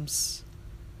memes.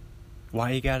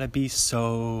 Why you gotta be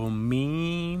so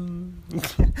mean?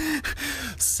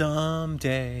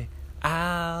 Someday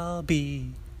I'll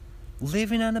be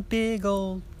living on a big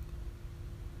old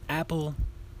apple.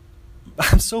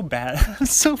 I'm so bad.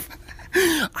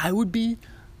 I would be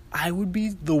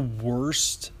the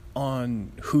worst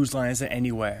on Whose Line Is It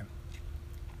Anyway?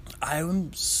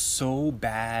 I'm so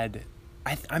bad.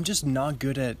 I'm just not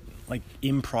good at like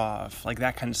improv, like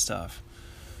that kind of stuff.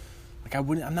 Like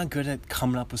I'm not good at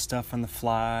coming up with stuff on the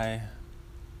fly,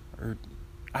 or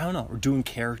I don't know, or doing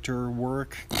character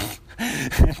work.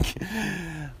 I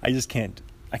can't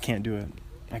do it.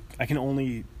 I can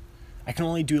only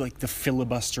do like the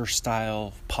filibuster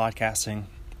style podcasting,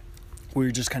 where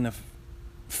you're just kind of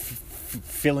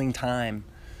filling time.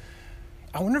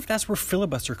 I wonder if that's where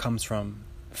filibuster comes from.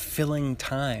 Filling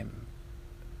time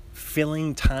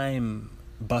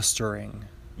bustering.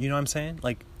 You know what I'm saying?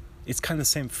 Like, it's kind of the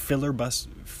same.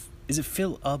 Is it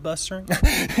filibustering?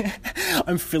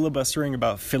 I'm filibustering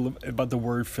about the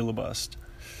word filibust.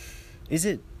 Is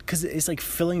it? Because it's like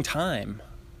filling time.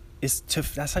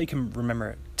 That's how you can remember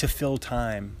it. To fill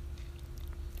time.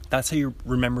 That's how you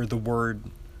remember the word,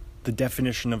 the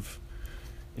definition of.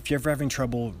 If you're ever having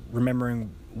trouble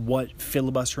remembering what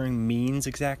filibustering means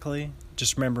exactly,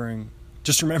 just remember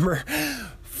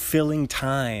filling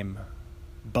time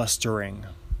bustering.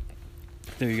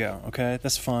 There you go. Okay,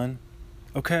 that's fun.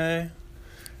 Okay.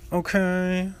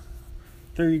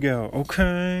 There you go.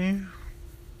 Okay.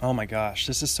 Oh my gosh,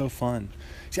 this is so fun.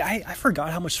 See, I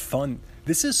forgot how much fun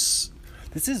this is.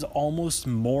 This is almost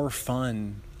more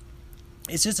fun.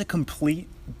 It's just a complete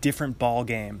different ball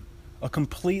game. A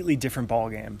completely different ball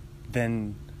game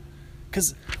than,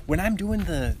 because when I'm doing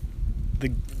the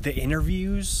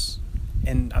interviews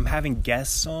and I'm having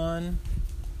guests on,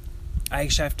 I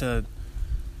actually have to.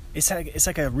 It's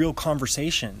like a real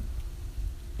conversation.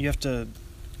 You have to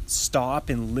stop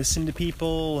and listen to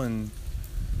people and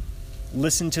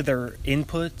listen to their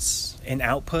inputs and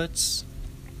outputs,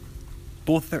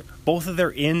 both of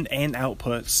their in and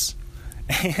outputs,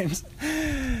 and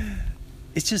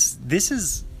it's just, this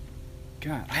is,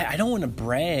 God, I don't want to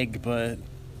brag, but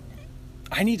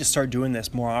I need to start doing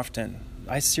this more often.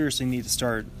 I seriously need to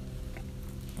start.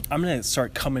 I'm going to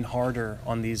start coming harder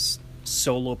on these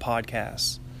solo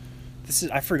podcasts.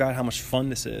 I forgot how much fun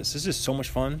this is. This is so much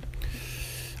fun.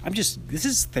 This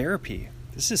is therapy.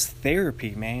 This is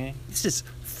therapy, man. This is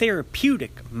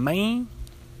therapeutic, man.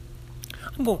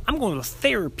 I'm going to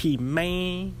therapy,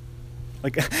 man.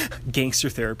 Like gangster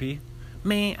therapy.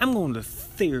 Man, I'm going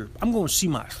to see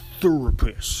my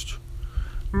therapist.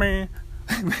 Man,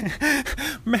 I'm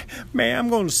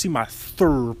going to see my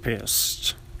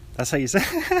therapist. That's how you say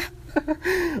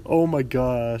it? Oh my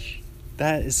gosh.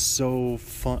 That is so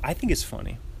fun. I think it's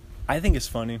funny.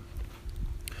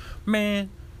 Man,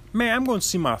 I'm going to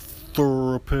see my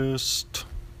therapist.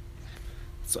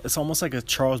 It's almost like a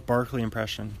Charles Barkley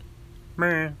impression.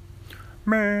 Man,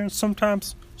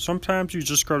 sometimes you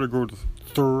just gotta go to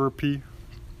therapy.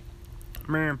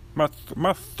 Man,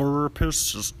 my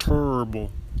therapist is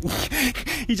terrible.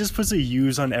 He just puts a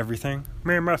U's on everything.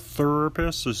 Man, my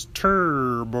therapist is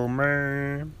terrible,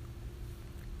 man.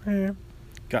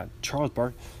 God, Charles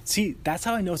Barkley. See, that's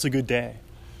how I know it's a good day.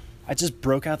 I just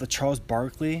broke out the Charles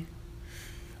Barkley.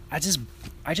 I just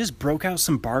broke out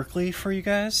some Barkley for you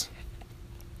guys.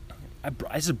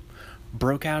 I just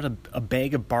broke out a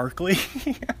bag of Barkley.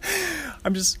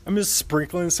 I'm just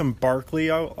sprinkling some Barkley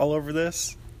all over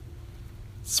this.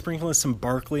 Sprinkling some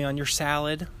Barkley on your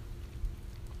salad.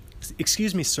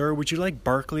 Excuse me, sir, would you like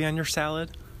Barkley on your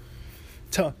salad?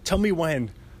 Tell me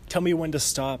when. Tell me when to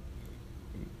stop.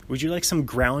 Would you like some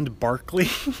ground Barkley?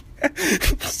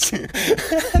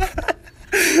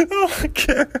 Oh my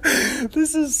God.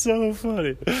 This is so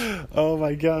funny. Oh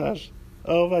my gosh.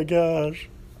 I'm going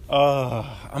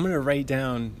to write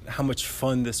down how much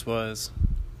fun this was.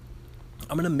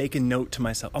 I'm going to make a note to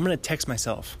myself. I'm going to text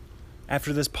myself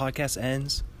after this podcast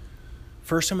ends.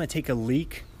 First, I'm going to take a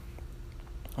leak.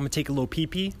 I'm going to take a little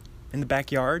pee-pee in the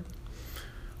backyard.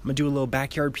 I'm going to do a little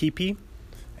backyard pee-pee.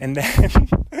 And then...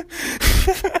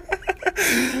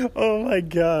 Oh my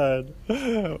God.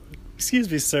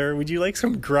 Excuse me, sir. Would you like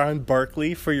some ground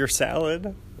Barkley for your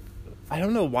salad? I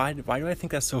don't know why. Why do I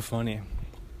think that's so funny?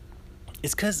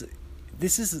 It's because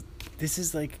this is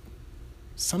like,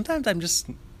 sometimes I just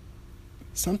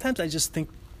think,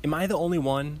 am I the only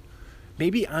one?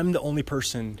 Maybe I'm the only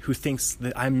person who thinks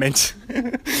that I'm meant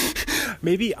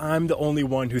maybe I'm the only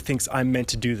one who thinks I'm meant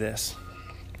to do this.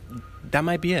 That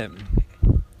might be it.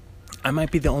 I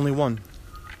might be the only one.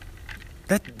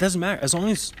 That doesn't matter. As long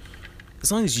as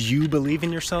you believe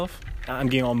in yourself. I'm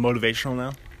getting all motivational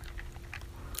now.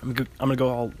 I'm gonna go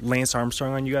all Lance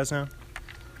Armstrong on you guys now.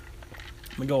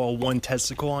 I'm gonna go all one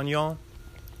testicle on y'all.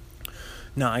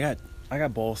 No, I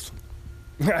got both.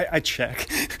 I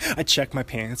check my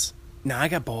pants. No, I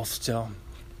got both still.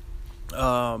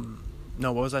 No,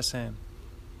 what was I saying?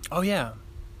 Oh yeah,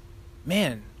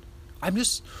 man, I'm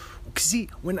just, see,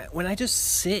 when I just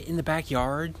sit in the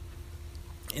backyard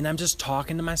and I'm just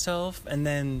talking to myself, and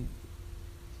then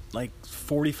like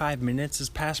 45 minutes has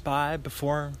passed by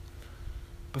before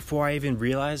I even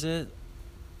realize it.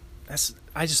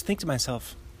 I just think to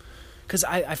myself, because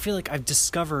I feel like I've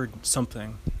discovered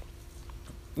something.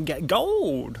 Get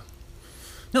gold.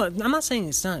 No, I'm not saying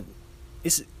it's not.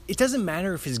 It doesn't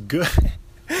matter if it's good.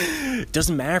 It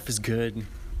doesn't matter if it's good.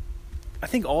 I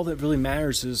think all that really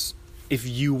matters is if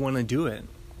you want to do it.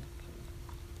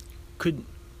 I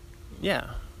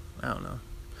don't know.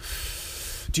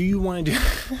 Do you want to do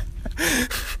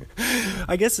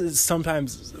I guess it's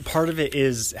sometimes part of it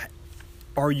is,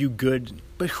 are you good?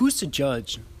 But who's to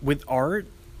judge? With art,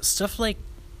 stuff like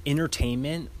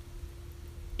entertainment,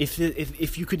 if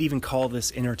you could even call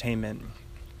this entertainment,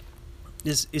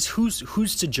 is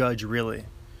who's to judge, really?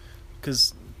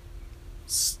 Because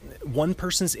one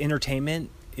person's entertainment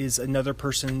is another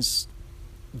person's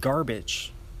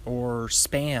garbage or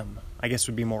spam, I guess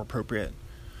would be more appropriate.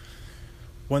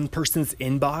 One person's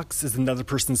inbox is another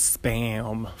person's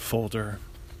spam folder.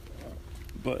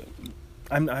 But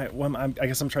I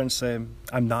guess I'm trying to say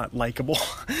I'm not likable.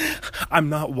 I'm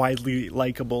not widely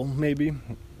likable, maybe.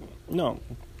 No,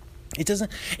 it doesn't.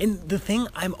 And the thing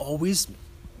I always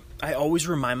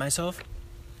remind myself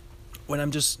when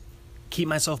I'm just keep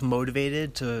myself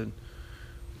motivated to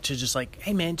just like,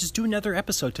 hey man, just do another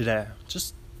episode today.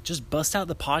 Just bust out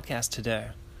the podcast today.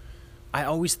 I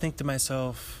always think to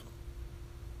myself,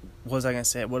 what was I going to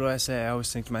say? What do I say? I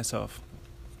always think to myself,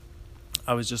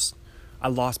 I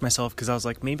lost myself because I was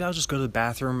like, maybe I'll just go to the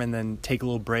bathroom and then take a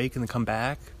little break and then come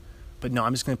back. But no,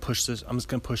 I'm just going to push this. I'm just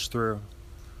going to push through.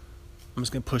 I'm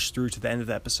just going to push through to the end of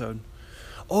the episode.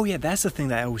 Oh yeah, that's the thing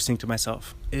that I always think to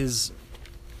myself is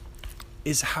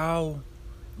how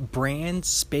brand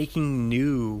spanking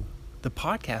new the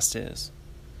podcast is.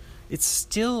 This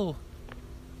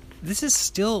is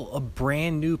still a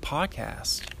brand new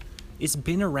podcast. It's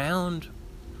been around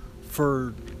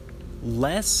for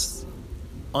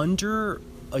under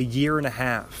a year and a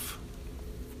half.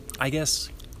 I guess,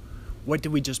 what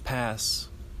did we just pass?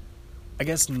 I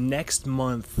guess next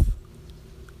month,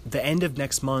 the end of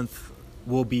next month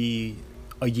will be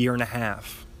a year and a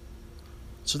half.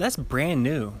 So that's brand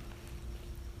new.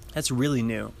 That's really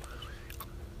new.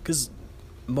 Because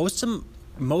most of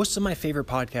my favorite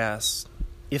podcasts,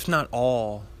 if not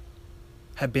all,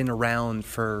 have been around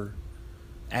for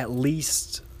at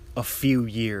least a few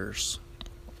years.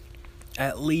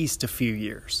 At least a few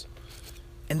years.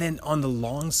 And then on the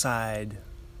long side,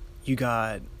 you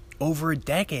got over a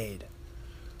decade.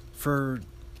 For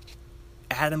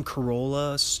Adam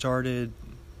Carolla started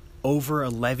over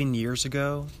 11 years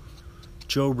ago.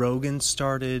 Joe Rogan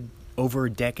started over a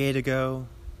decade ago.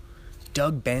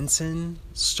 Doug Benson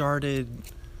started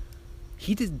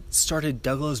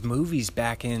Douglas Movies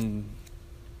back in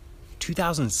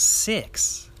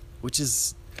 2006, which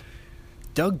is,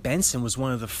 Doug Benson was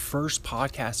one of the first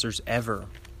podcasters ever.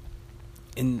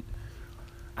 And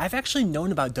I've actually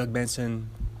known about Doug Benson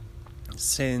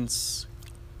since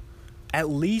at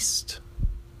least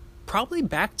probably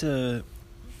back to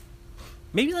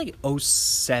maybe like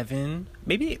 07,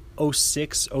 maybe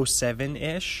 06,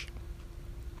 07-ish.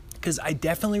 Because I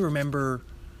definitely remember,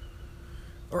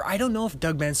 or I don't know if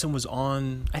Doug Benson was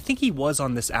on, I think he was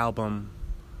on this album.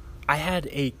 I had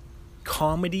a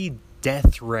comedy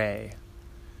death ray.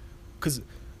 Because,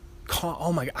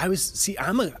 oh my God,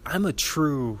 I'm a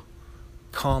true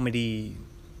comedy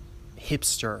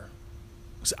hipster.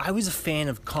 So I was a fan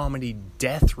of comedy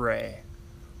Death Ray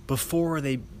before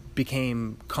they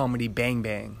became comedy Bang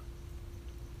Bang.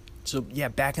 So yeah,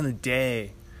 back in the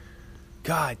day,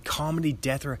 God, comedy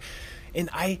Death Ray. And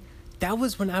that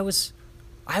was when I was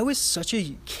such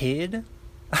a kid.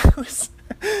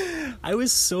 I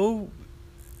was so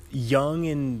young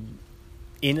and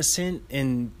innocent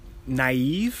and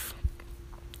naive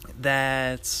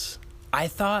that I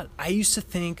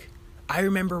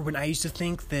remember when I used to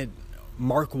think that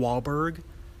Mark Wahlberg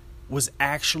was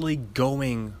actually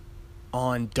going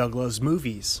on Douglas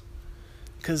Movies.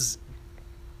 Because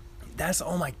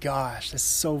oh my gosh, that's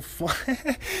so fun.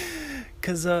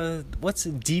 Because, what's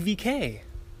it? DVK?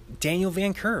 Daniel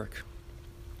Van Kirk.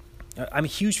 I'm a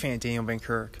huge fan of Daniel Van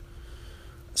Kirk.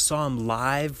 Saw him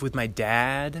live with my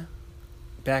dad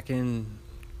back in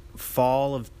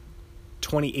fall of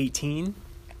 2018.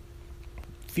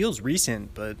 feels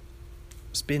recent, but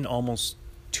it's been almost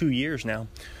 2 years now.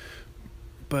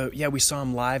 But yeah, we saw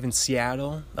him live in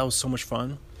Seattle. That was so much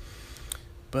fun.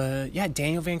 But yeah,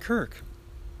 Daniel Van Kirk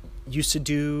used to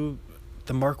do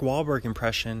the Mark Wahlberg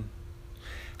impression.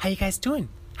 How you guys doing?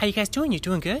 How you guys doing? You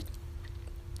doing good?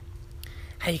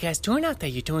 How you guys doing out there?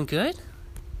 You doing good?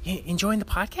 You enjoying the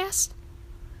podcast?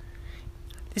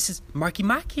 This is Marky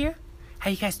Mark here. How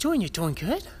you guys doing? You doing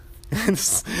good?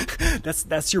 That's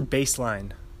your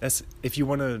baseline. That's if you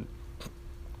wanna.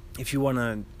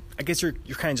 I guess you're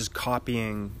kind of just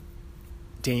copying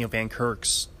Daniel Van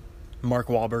Kirk's Mark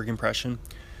Wahlberg impression.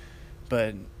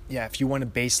 But yeah, if you want a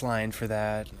baseline for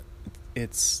that,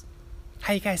 it's,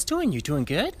 how you guys doing? You doing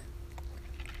good?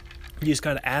 You just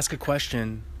got to ask a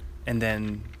question and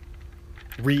then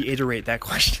reiterate that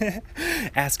question.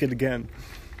 Ask it again.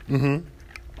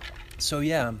 So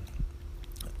yeah,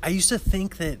 I used to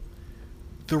think that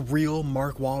the real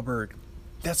Mark Wahlberg,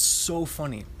 that's so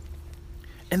funny.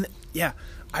 And yeah,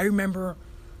 I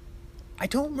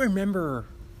don't remember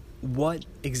what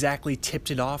exactly tipped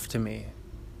it off to me.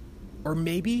 Or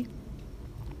maybe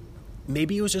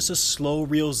it was just a slow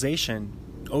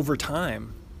realization over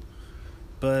time.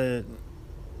 But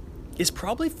it's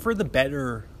probably for the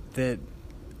better that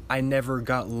I never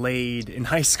got laid in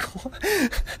high school.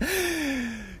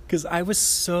 Because I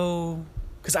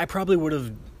probably would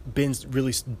have been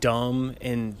really dumb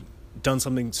and done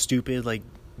something stupid, like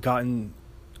gotten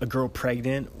a girl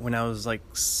pregnant when I was like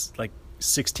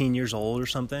 16 years old or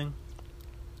something.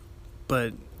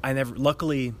 But I never,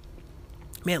 luckily,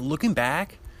 man, looking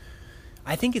back,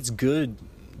 I think it's good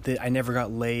that I never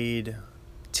got laid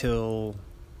till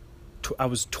I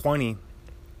was 20.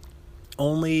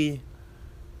 Only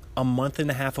a month and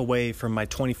a half away from my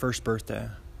 21st birthday.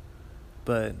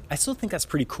 But I still think that's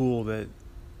pretty cool that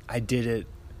I did it.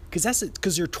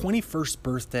 Because your 21st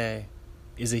birthday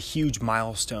is a huge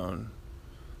milestone.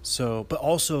 So, but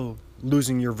also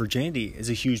losing your virginity is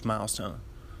a huge milestone.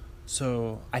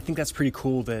 So I think that's pretty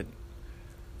cool that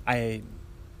I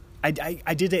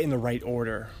did it in the right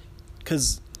order.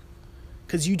 Because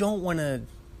you don't want to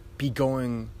be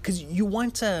going, because you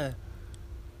want to,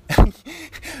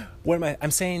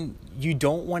 I'm saying you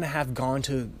don't want to have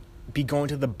be going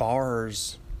to the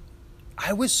bars.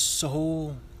 I was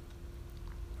so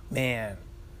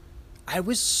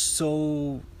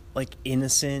like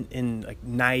innocent and like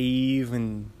naive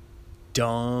and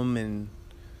dumb and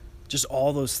just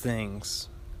all those things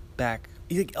back,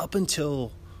 like, up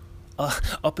until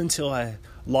I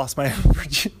lost my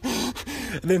virginity.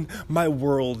 And then my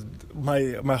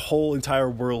whole entire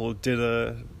world did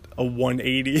a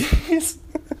 180.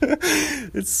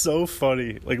 It's so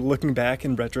funny, like, looking back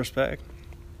in retrospect,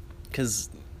 because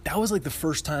that was like the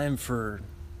first time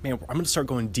I'm gonna start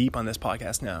going deep on this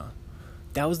podcast now.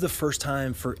 That was the first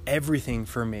time for everything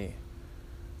for me.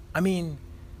 I mean,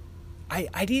 I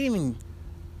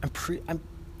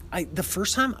the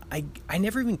first time I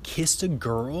never even kissed a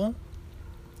girl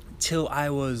till I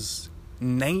was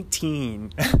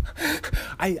 19.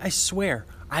 I swear,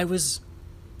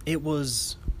 it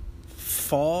was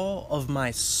fall of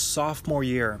my sophomore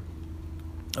year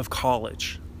of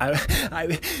college.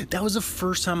 That was the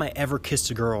first time I ever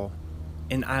kissed a girl,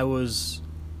 and I was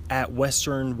at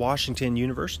Western Washington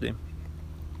University.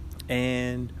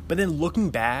 But then looking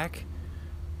back,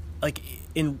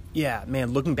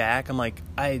 looking back, I'm like,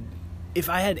 if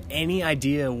I had any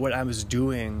idea what I was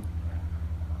doing,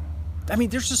 I mean,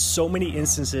 there's just so many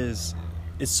instances.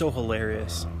 It's so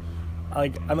hilarious.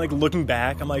 I'm like looking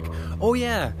back, I'm like, oh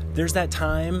yeah, there's that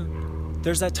time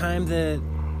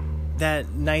that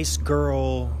nice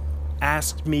girl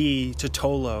asked me to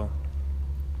Tolo.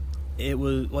 It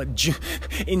was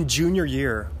in junior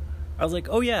year. I was like,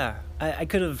 oh yeah, I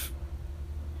could have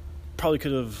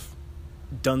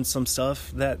done some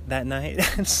stuff that night.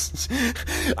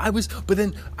 I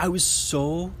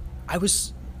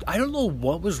don't know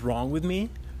what was wrong with me,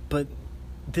 but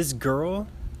this girl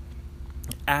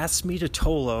asked me to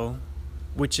Tolo,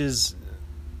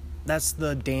 that's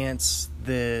the dance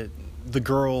that the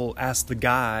girl asked the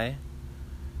guy.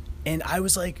 And I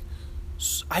was like,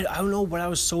 I don't know what I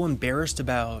was so embarrassed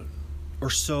about, I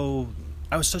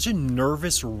was such a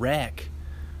nervous wreck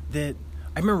that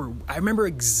I remember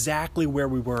exactly where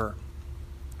we were.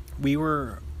 We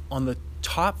were on the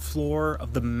top floor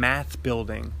of the math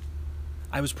building.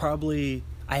 I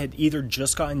had either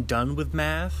just gotten done with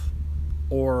math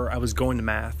or I was going to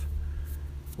math.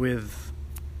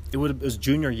 It was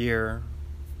junior year.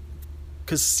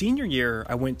 Because senior year,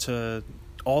 I went to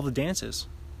all the dances.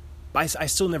 I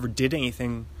still never did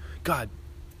anything. God,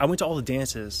 I went to all the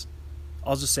dances.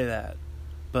 I'll just say that.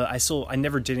 but I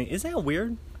never did it. Isn't that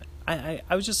weird? I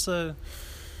was just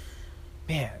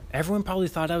man, everyone probably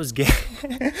thought I was gay.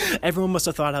 Everyone must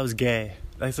have thought I was gay.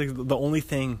 That's like the only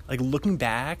thing. Like, looking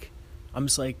back, I'm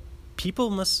just like,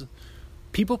 people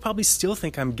probably still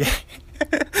think I'm gay.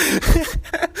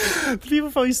 People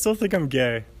probably still think I'm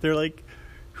gay. They're like,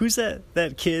 who's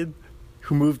that kid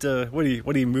who moved to what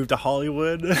he moved to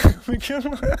Hollywood?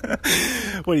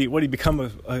 What he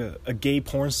become a gay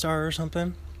porn star or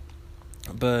something?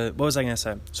 But what was I gonna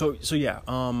say? So yeah,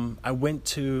 I went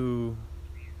to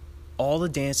all the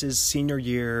dances senior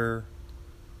year,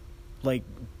 like,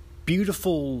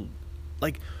 beautiful,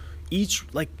 like each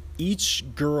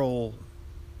girl,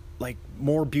 like,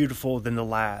 more beautiful than the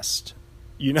last,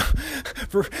 you know.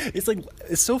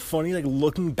 It's so funny, like,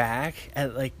 looking back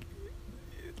at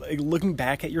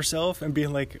yourself and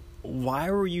being like, why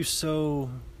were you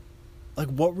so, like,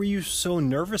 what were you so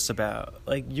nervous about?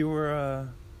 Like, you were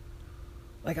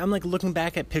like, I'm like looking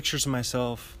back at pictures of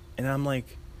myself and I'm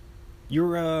like,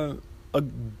 you're a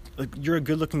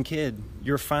good-looking kid.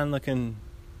 You're fine-looking.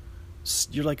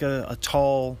 You're like a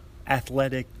tall,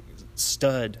 athletic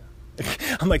stud.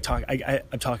 I'm like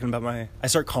I'm talking about I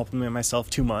start complimenting myself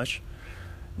too much.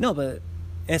 No, but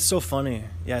it's so funny.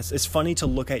 Yes, it's funny to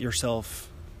look at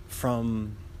yourself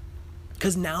from,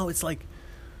 because now it's like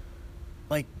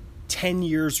 10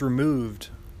 years removed,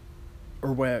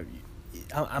 or where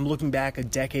I'm looking back a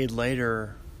decade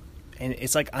later, and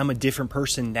it's like I'm a different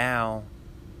person now.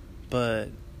 But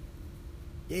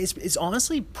it's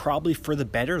honestly probably for the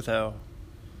better, though.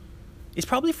 It's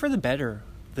probably for the better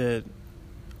that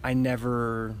I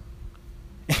never.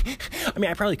 I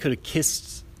mean, I probably could have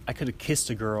kissed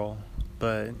a girl,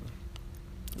 but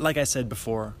like I said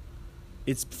before,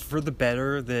 it's for the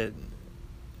better that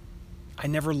I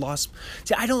never lost.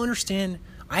 See, I don't understand.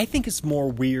 I think it's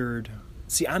more weird.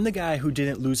 See, I'm the guy who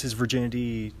didn't lose his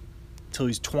virginity till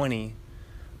he's 20,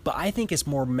 but I think it's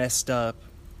more messed up,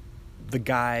 the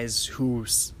guys who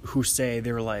say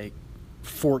they're like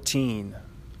 14,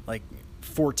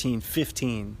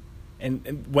 15,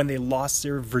 and when they lost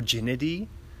their virginity,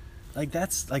 like,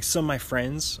 that's like some of my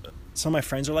friends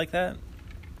are like that,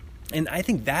 and I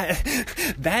think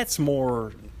that that's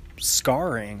more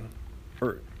scarring.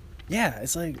 Or yeah,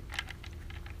 it's like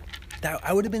that.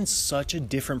 I would have been such a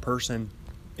different person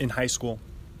in high school.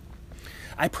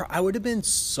 I would have been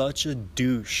such a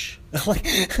douche.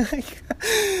 like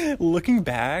looking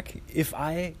back,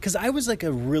 because I was like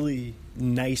a really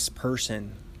nice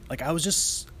person. Like, I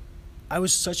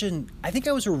think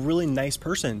I was a really nice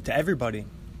person to everybody.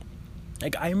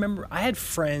 Like, I remember I had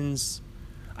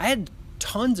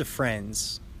tons of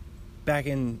friends back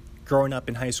in growing up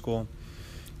in high school.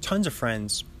 Tons of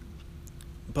friends.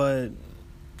 And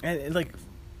like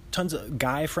tons of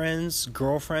guy friends,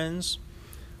 girlfriends.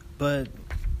 But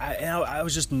I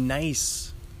was just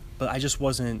nice, but I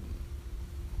wasn't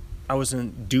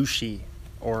douchey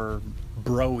or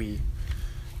bro-y.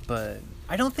 But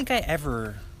I don't think I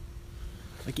ever,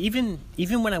 like, even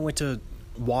when I went to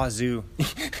Wazoo,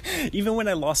 even when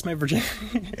I lost my virginity.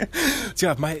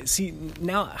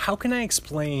 Now how can I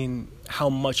explain how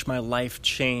much my life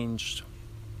changed?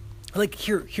 Like,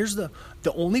 here's the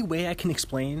only way I can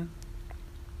explain.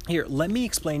 Here, let me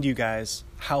explain to you guys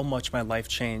how much my life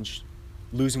changed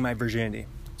losing my virginity.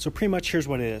 So pretty much here's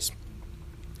what it is.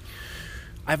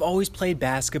 I've always played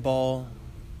basketball.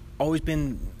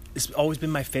 It's always been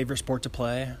my favorite sport to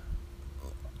play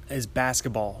is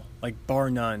basketball, like, bar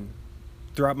none.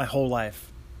 Throughout my whole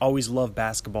life, always loved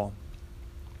basketball.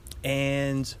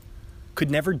 And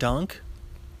could never dunk.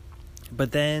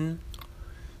 But then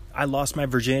I lost my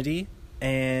virginity,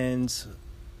 and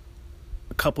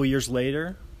a couple years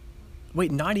later,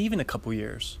 not even a couple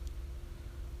years,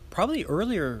 probably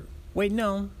earlier, like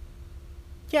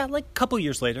a couple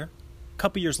years later,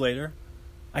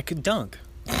 I could dunk.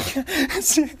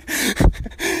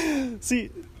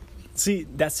 See,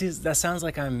 that sounds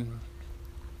like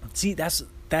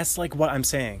that's like what I'm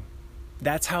saying.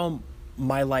 That's how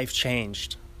my life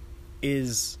changed,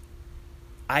 is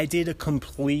I did a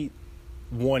complete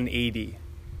 180.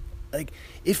 Like,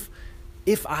 if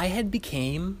I had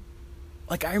became,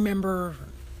 like, I remember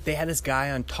they had this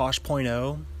guy on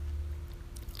Tosh.0.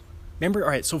 Remember, all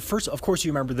right, so first, of course,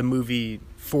 you remember the movie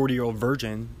 40-Year-Old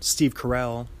Virgin, Steve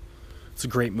Carell. It's a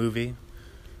great movie.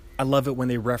 I love it when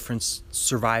they reference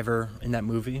Survivor in that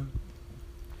movie.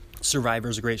 Survivor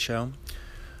is a great show.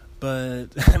 But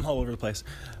I'm all over the place.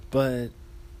 But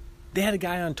they had a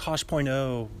guy on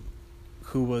Tosh.0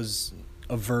 who was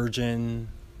a virgin.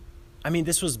 I mean,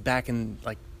 this was back in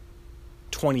like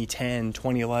 2010,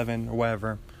 2011 or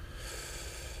whatever.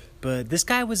 But this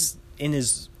guy was in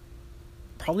his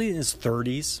probably in his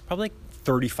 30s, probably like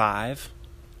 35.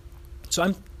 So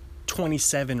I'm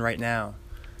 27 right now.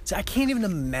 So I can't even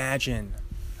imagine.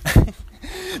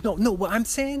 No, what I'm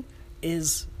saying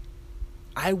is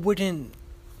I wouldn't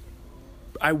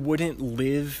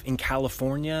live in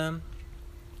California.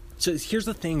 So here's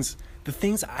the things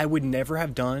I would never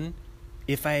have done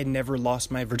if I had never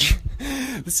lost my virginity.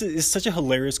 This is such a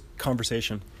hilarious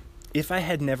conversation. If I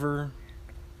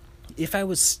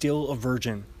was still a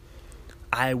virgin,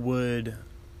 I would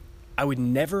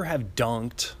never have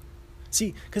dunked.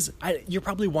 See, because you're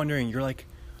probably wondering, you're like,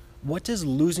 what does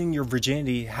losing your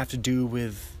virginity have to do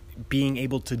with being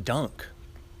able to dunk?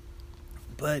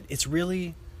 But it's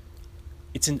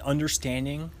an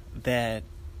understanding that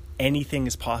anything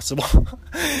is possible.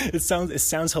 It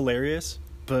sounds hilarious,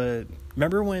 but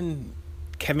remember when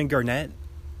KG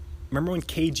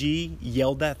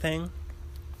yelled that thing?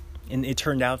 And it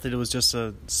turned out that it was just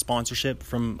a sponsorship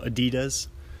from Adidas.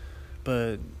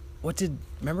 But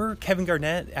remember Kevin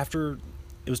Garnett, after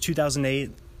it was 2008,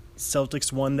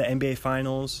 Celtics won the NBA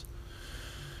Finals,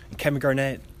 and Kevin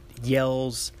Garnett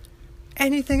yells,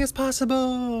 "Anything is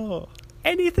possible!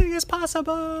 Anything is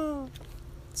possible!"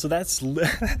 So that's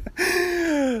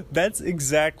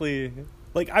exactly,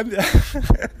 like, I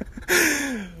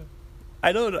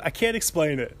can't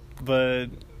explain it, but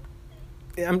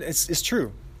it's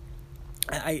true.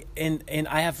 I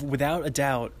have, without a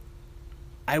doubt,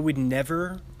 I would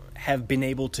never have been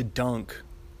able to dunk,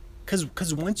 because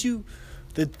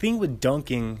the thing with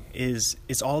dunking is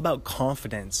it's all about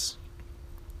confidence.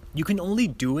 You can only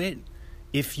do it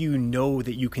if you know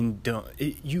that you can dunk.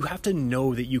 You have to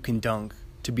know that you can dunk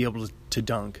to be able to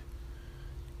dunk.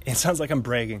 It sounds like I'm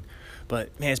bragging,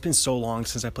 but man, it's been so long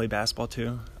since I played basketball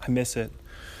too. I miss it.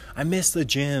 I miss the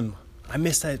gym. I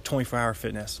miss that 24-hour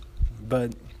fitness.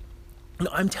 But no,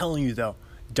 I'm telling you though,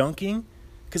 dunking,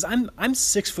 because I'm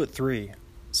 6'3",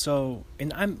 so,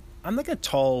 and I'm like a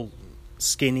tall,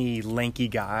 skinny, lanky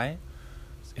guy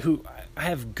who I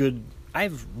have good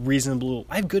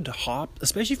hop,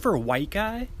 especially for a white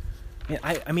guy.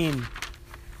 I mean,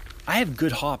 I have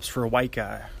good hops for a white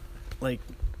guy. Like,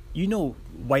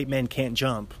 white men can't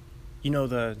jump.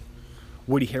 The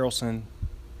Woody Harrelson,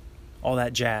 all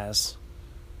that jazz.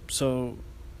 So,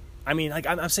 I mean, like,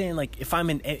 I'm saying, like, if I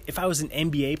was an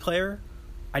NBA player,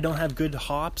 I don't have good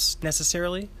hops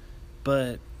necessarily,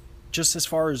 but just as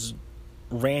far as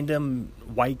random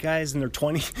white guys and their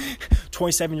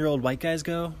 27-year-old white guys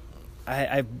go,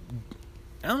 I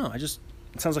don't know. It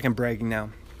sounds like I'm bragging now.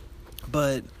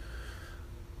 But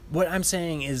what I'm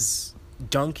saying is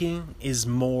dunking is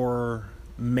more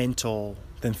mental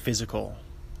than physical.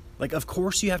 Like, of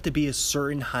course you have to be a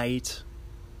certain height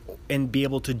and be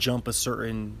able to jump a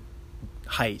certain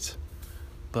height,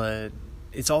 but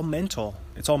it's all mental.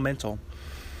 It's mental.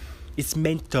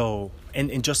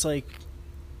 And just like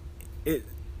it,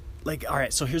 like, all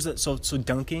right, so so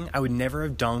dunking, I would never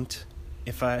have dunked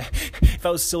if I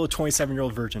was still a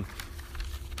 27-year-old virgin.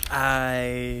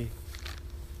 I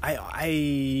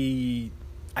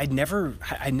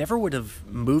never would have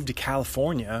moved to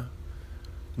California.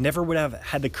 Never would have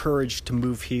had the courage to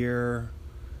move here.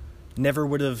 Never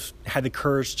would have had the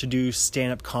courage to do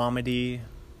stand-up comedy.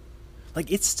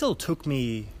 Like, it still took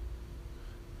me,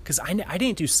 because I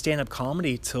didn't do stand-up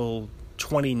comedy till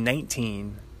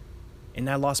 2019, and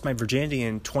I lost my virginity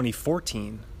in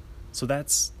 2014. So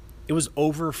it was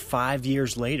over 5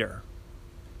 years later,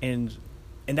 and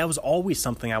that was always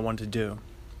something I wanted to do.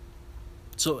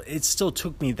 So it still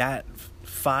took me that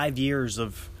 5 years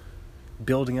of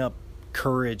building up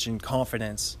courage and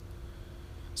confidence.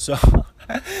 So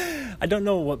I don't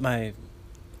know what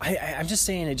I'm just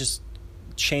saying it just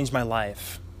changed my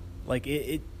life. Like,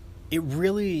 it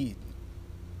really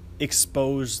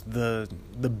exposed the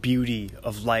beauty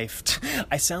of life.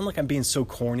 I sound like I'm being so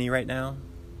corny right now,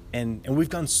 and we've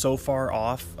gone so far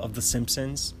off of The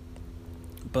Simpsons,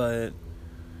 but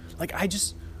like, I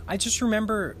just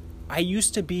remember I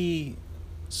used to be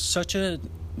such a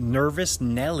nervous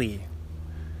Nelly,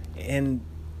 and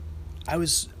I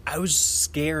was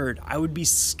scared. I would be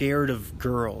scared of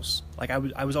girls. Like,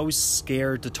 I was always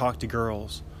scared to talk to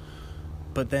girls.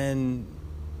 But then,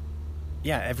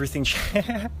 yeah, everything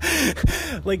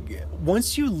like,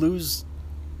 once you lose,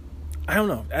 I don't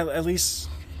know, at least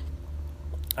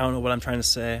I don't know what I'm trying to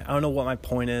say. I don't know what my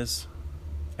point is.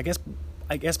 I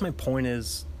guess my point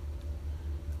is,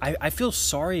 I feel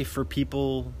sorry for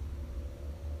people.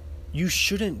 You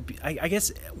shouldn't be, I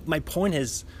guess my point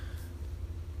is,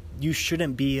 you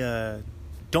shouldn't be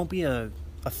don't be a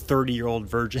 30-year-old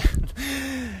virgin.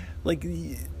 Like,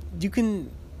 I'm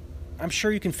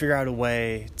sure you can figure out a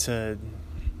way to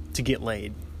get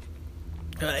laid.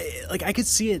 like I could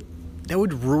see it. That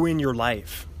would ruin your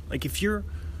life. Like if you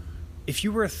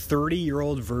were a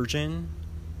 30-year-old virgin,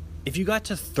 if you got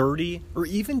to 30 or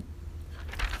even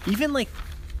like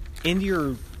into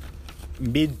your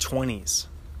mid-20s,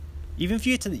 even if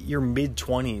you get to your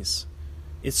mid-20s,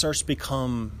 it starts to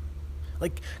become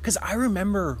like, because I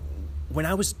remember when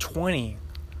I was 20,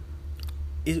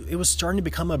 it was starting to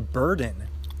become a burden,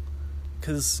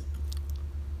 because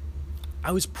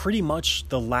I was pretty much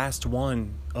the last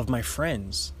one of my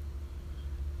friends.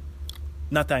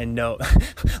 Not that I know,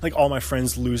 like all my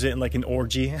friends lose it in like an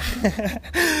orgy.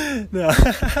 No,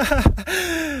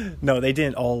 no, they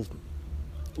didn't all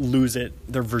lose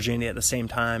their virginity at the same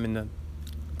time in the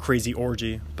crazy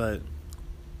orgy. But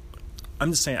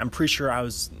I'm just saying, I'm pretty sure I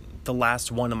was the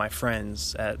last one of my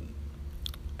friends at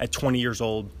 20 years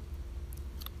old.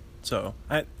 So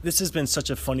this has been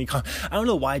such a funny I don't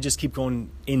know why I just keep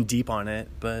going in deep on it,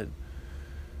 but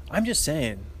I'm just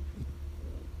saying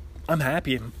I'm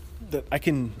happy that I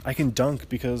can dunk,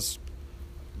 because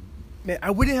man, I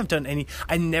wouldn't have done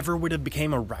I never would have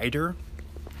became a writer.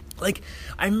 Like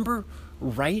I remember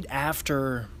right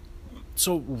after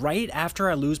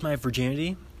I lose my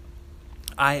virginity,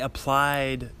 I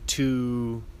applied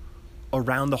to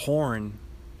Around the Horn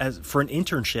for an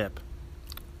internship.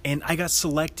 And I got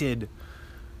selected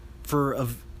for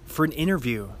an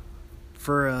interview,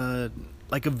 for a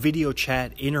video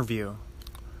chat interview.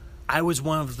 I was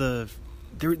one of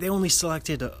they only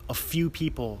selected a few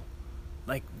people.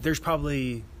 Like they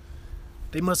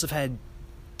must have had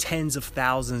tens of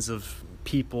thousands of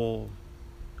people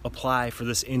apply for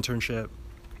this internship.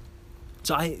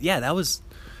 So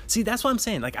that's what I'm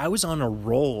saying. Like I was on a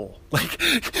roll. Like,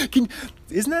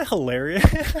 isn't that hilarious?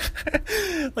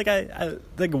 Like I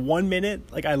like 1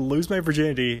 minute, like I lose my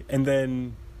virginity, and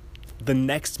then the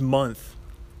next month,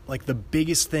 like the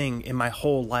biggest thing in my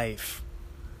whole life.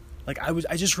 Like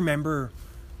I just remember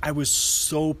I was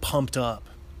so pumped up.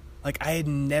 Like I had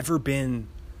never been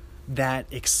that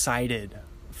excited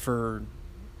for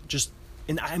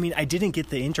and I mean, I didn't get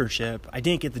the internship. I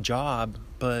didn't get the job,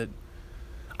 but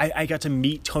I got to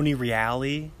meet Tony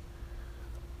Reale.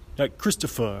 Like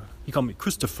Christopher. He called me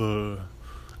Christopher.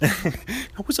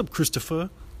 What's up, Christopher?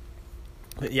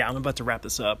 But yeah, I'm about to wrap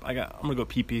this up. I'm gonna go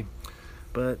pee-pee.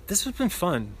 But this has been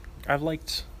fun. I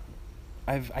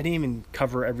didn't even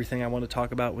cover everything I want to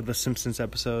talk about with the Simpsons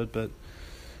episode, but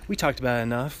we talked about it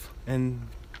enough. And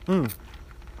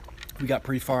we got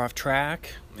pretty far off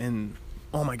track. And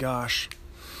oh my gosh,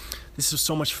 this was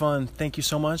so much fun. Thank you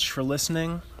so much for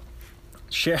listening.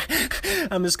 Share.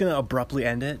 I'm just going to abruptly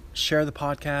end it. Share the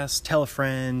podcast. Tell a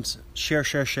friend.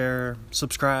 Share.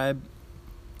 Subscribe.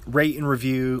 Rate and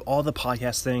review. All the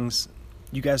podcast things.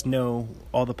 You guys know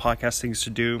all the podcast things to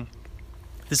do.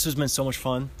 This has been so much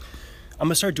fun. I'm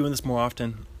going to start doing this more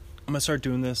often. I'm going to start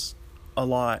doing this a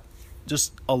lot.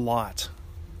 Just a lot.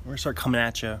 We're going to start coming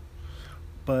at you.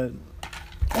 But,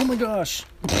 oh my gosh.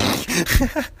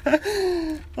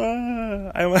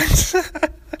 I went...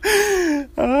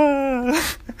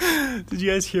 Did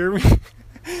you guys hear me?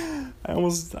 I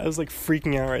was like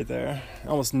freaking out right there. I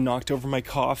almost knocked over my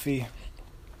coffee.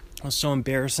 It was so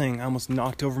embarrassing. I almost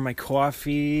knocked over my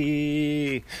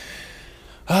coffee.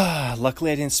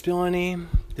 Luckily I didn't spill any.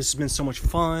 This has been so much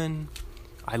fun.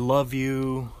 I love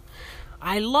you.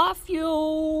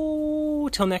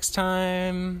 Till next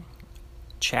time.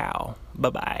 Ciao.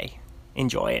 Bye-bye.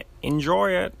 Enjoy it.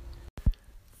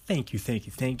 Thank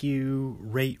you.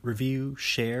 Rate, review,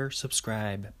 share,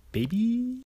 subscribe, baby.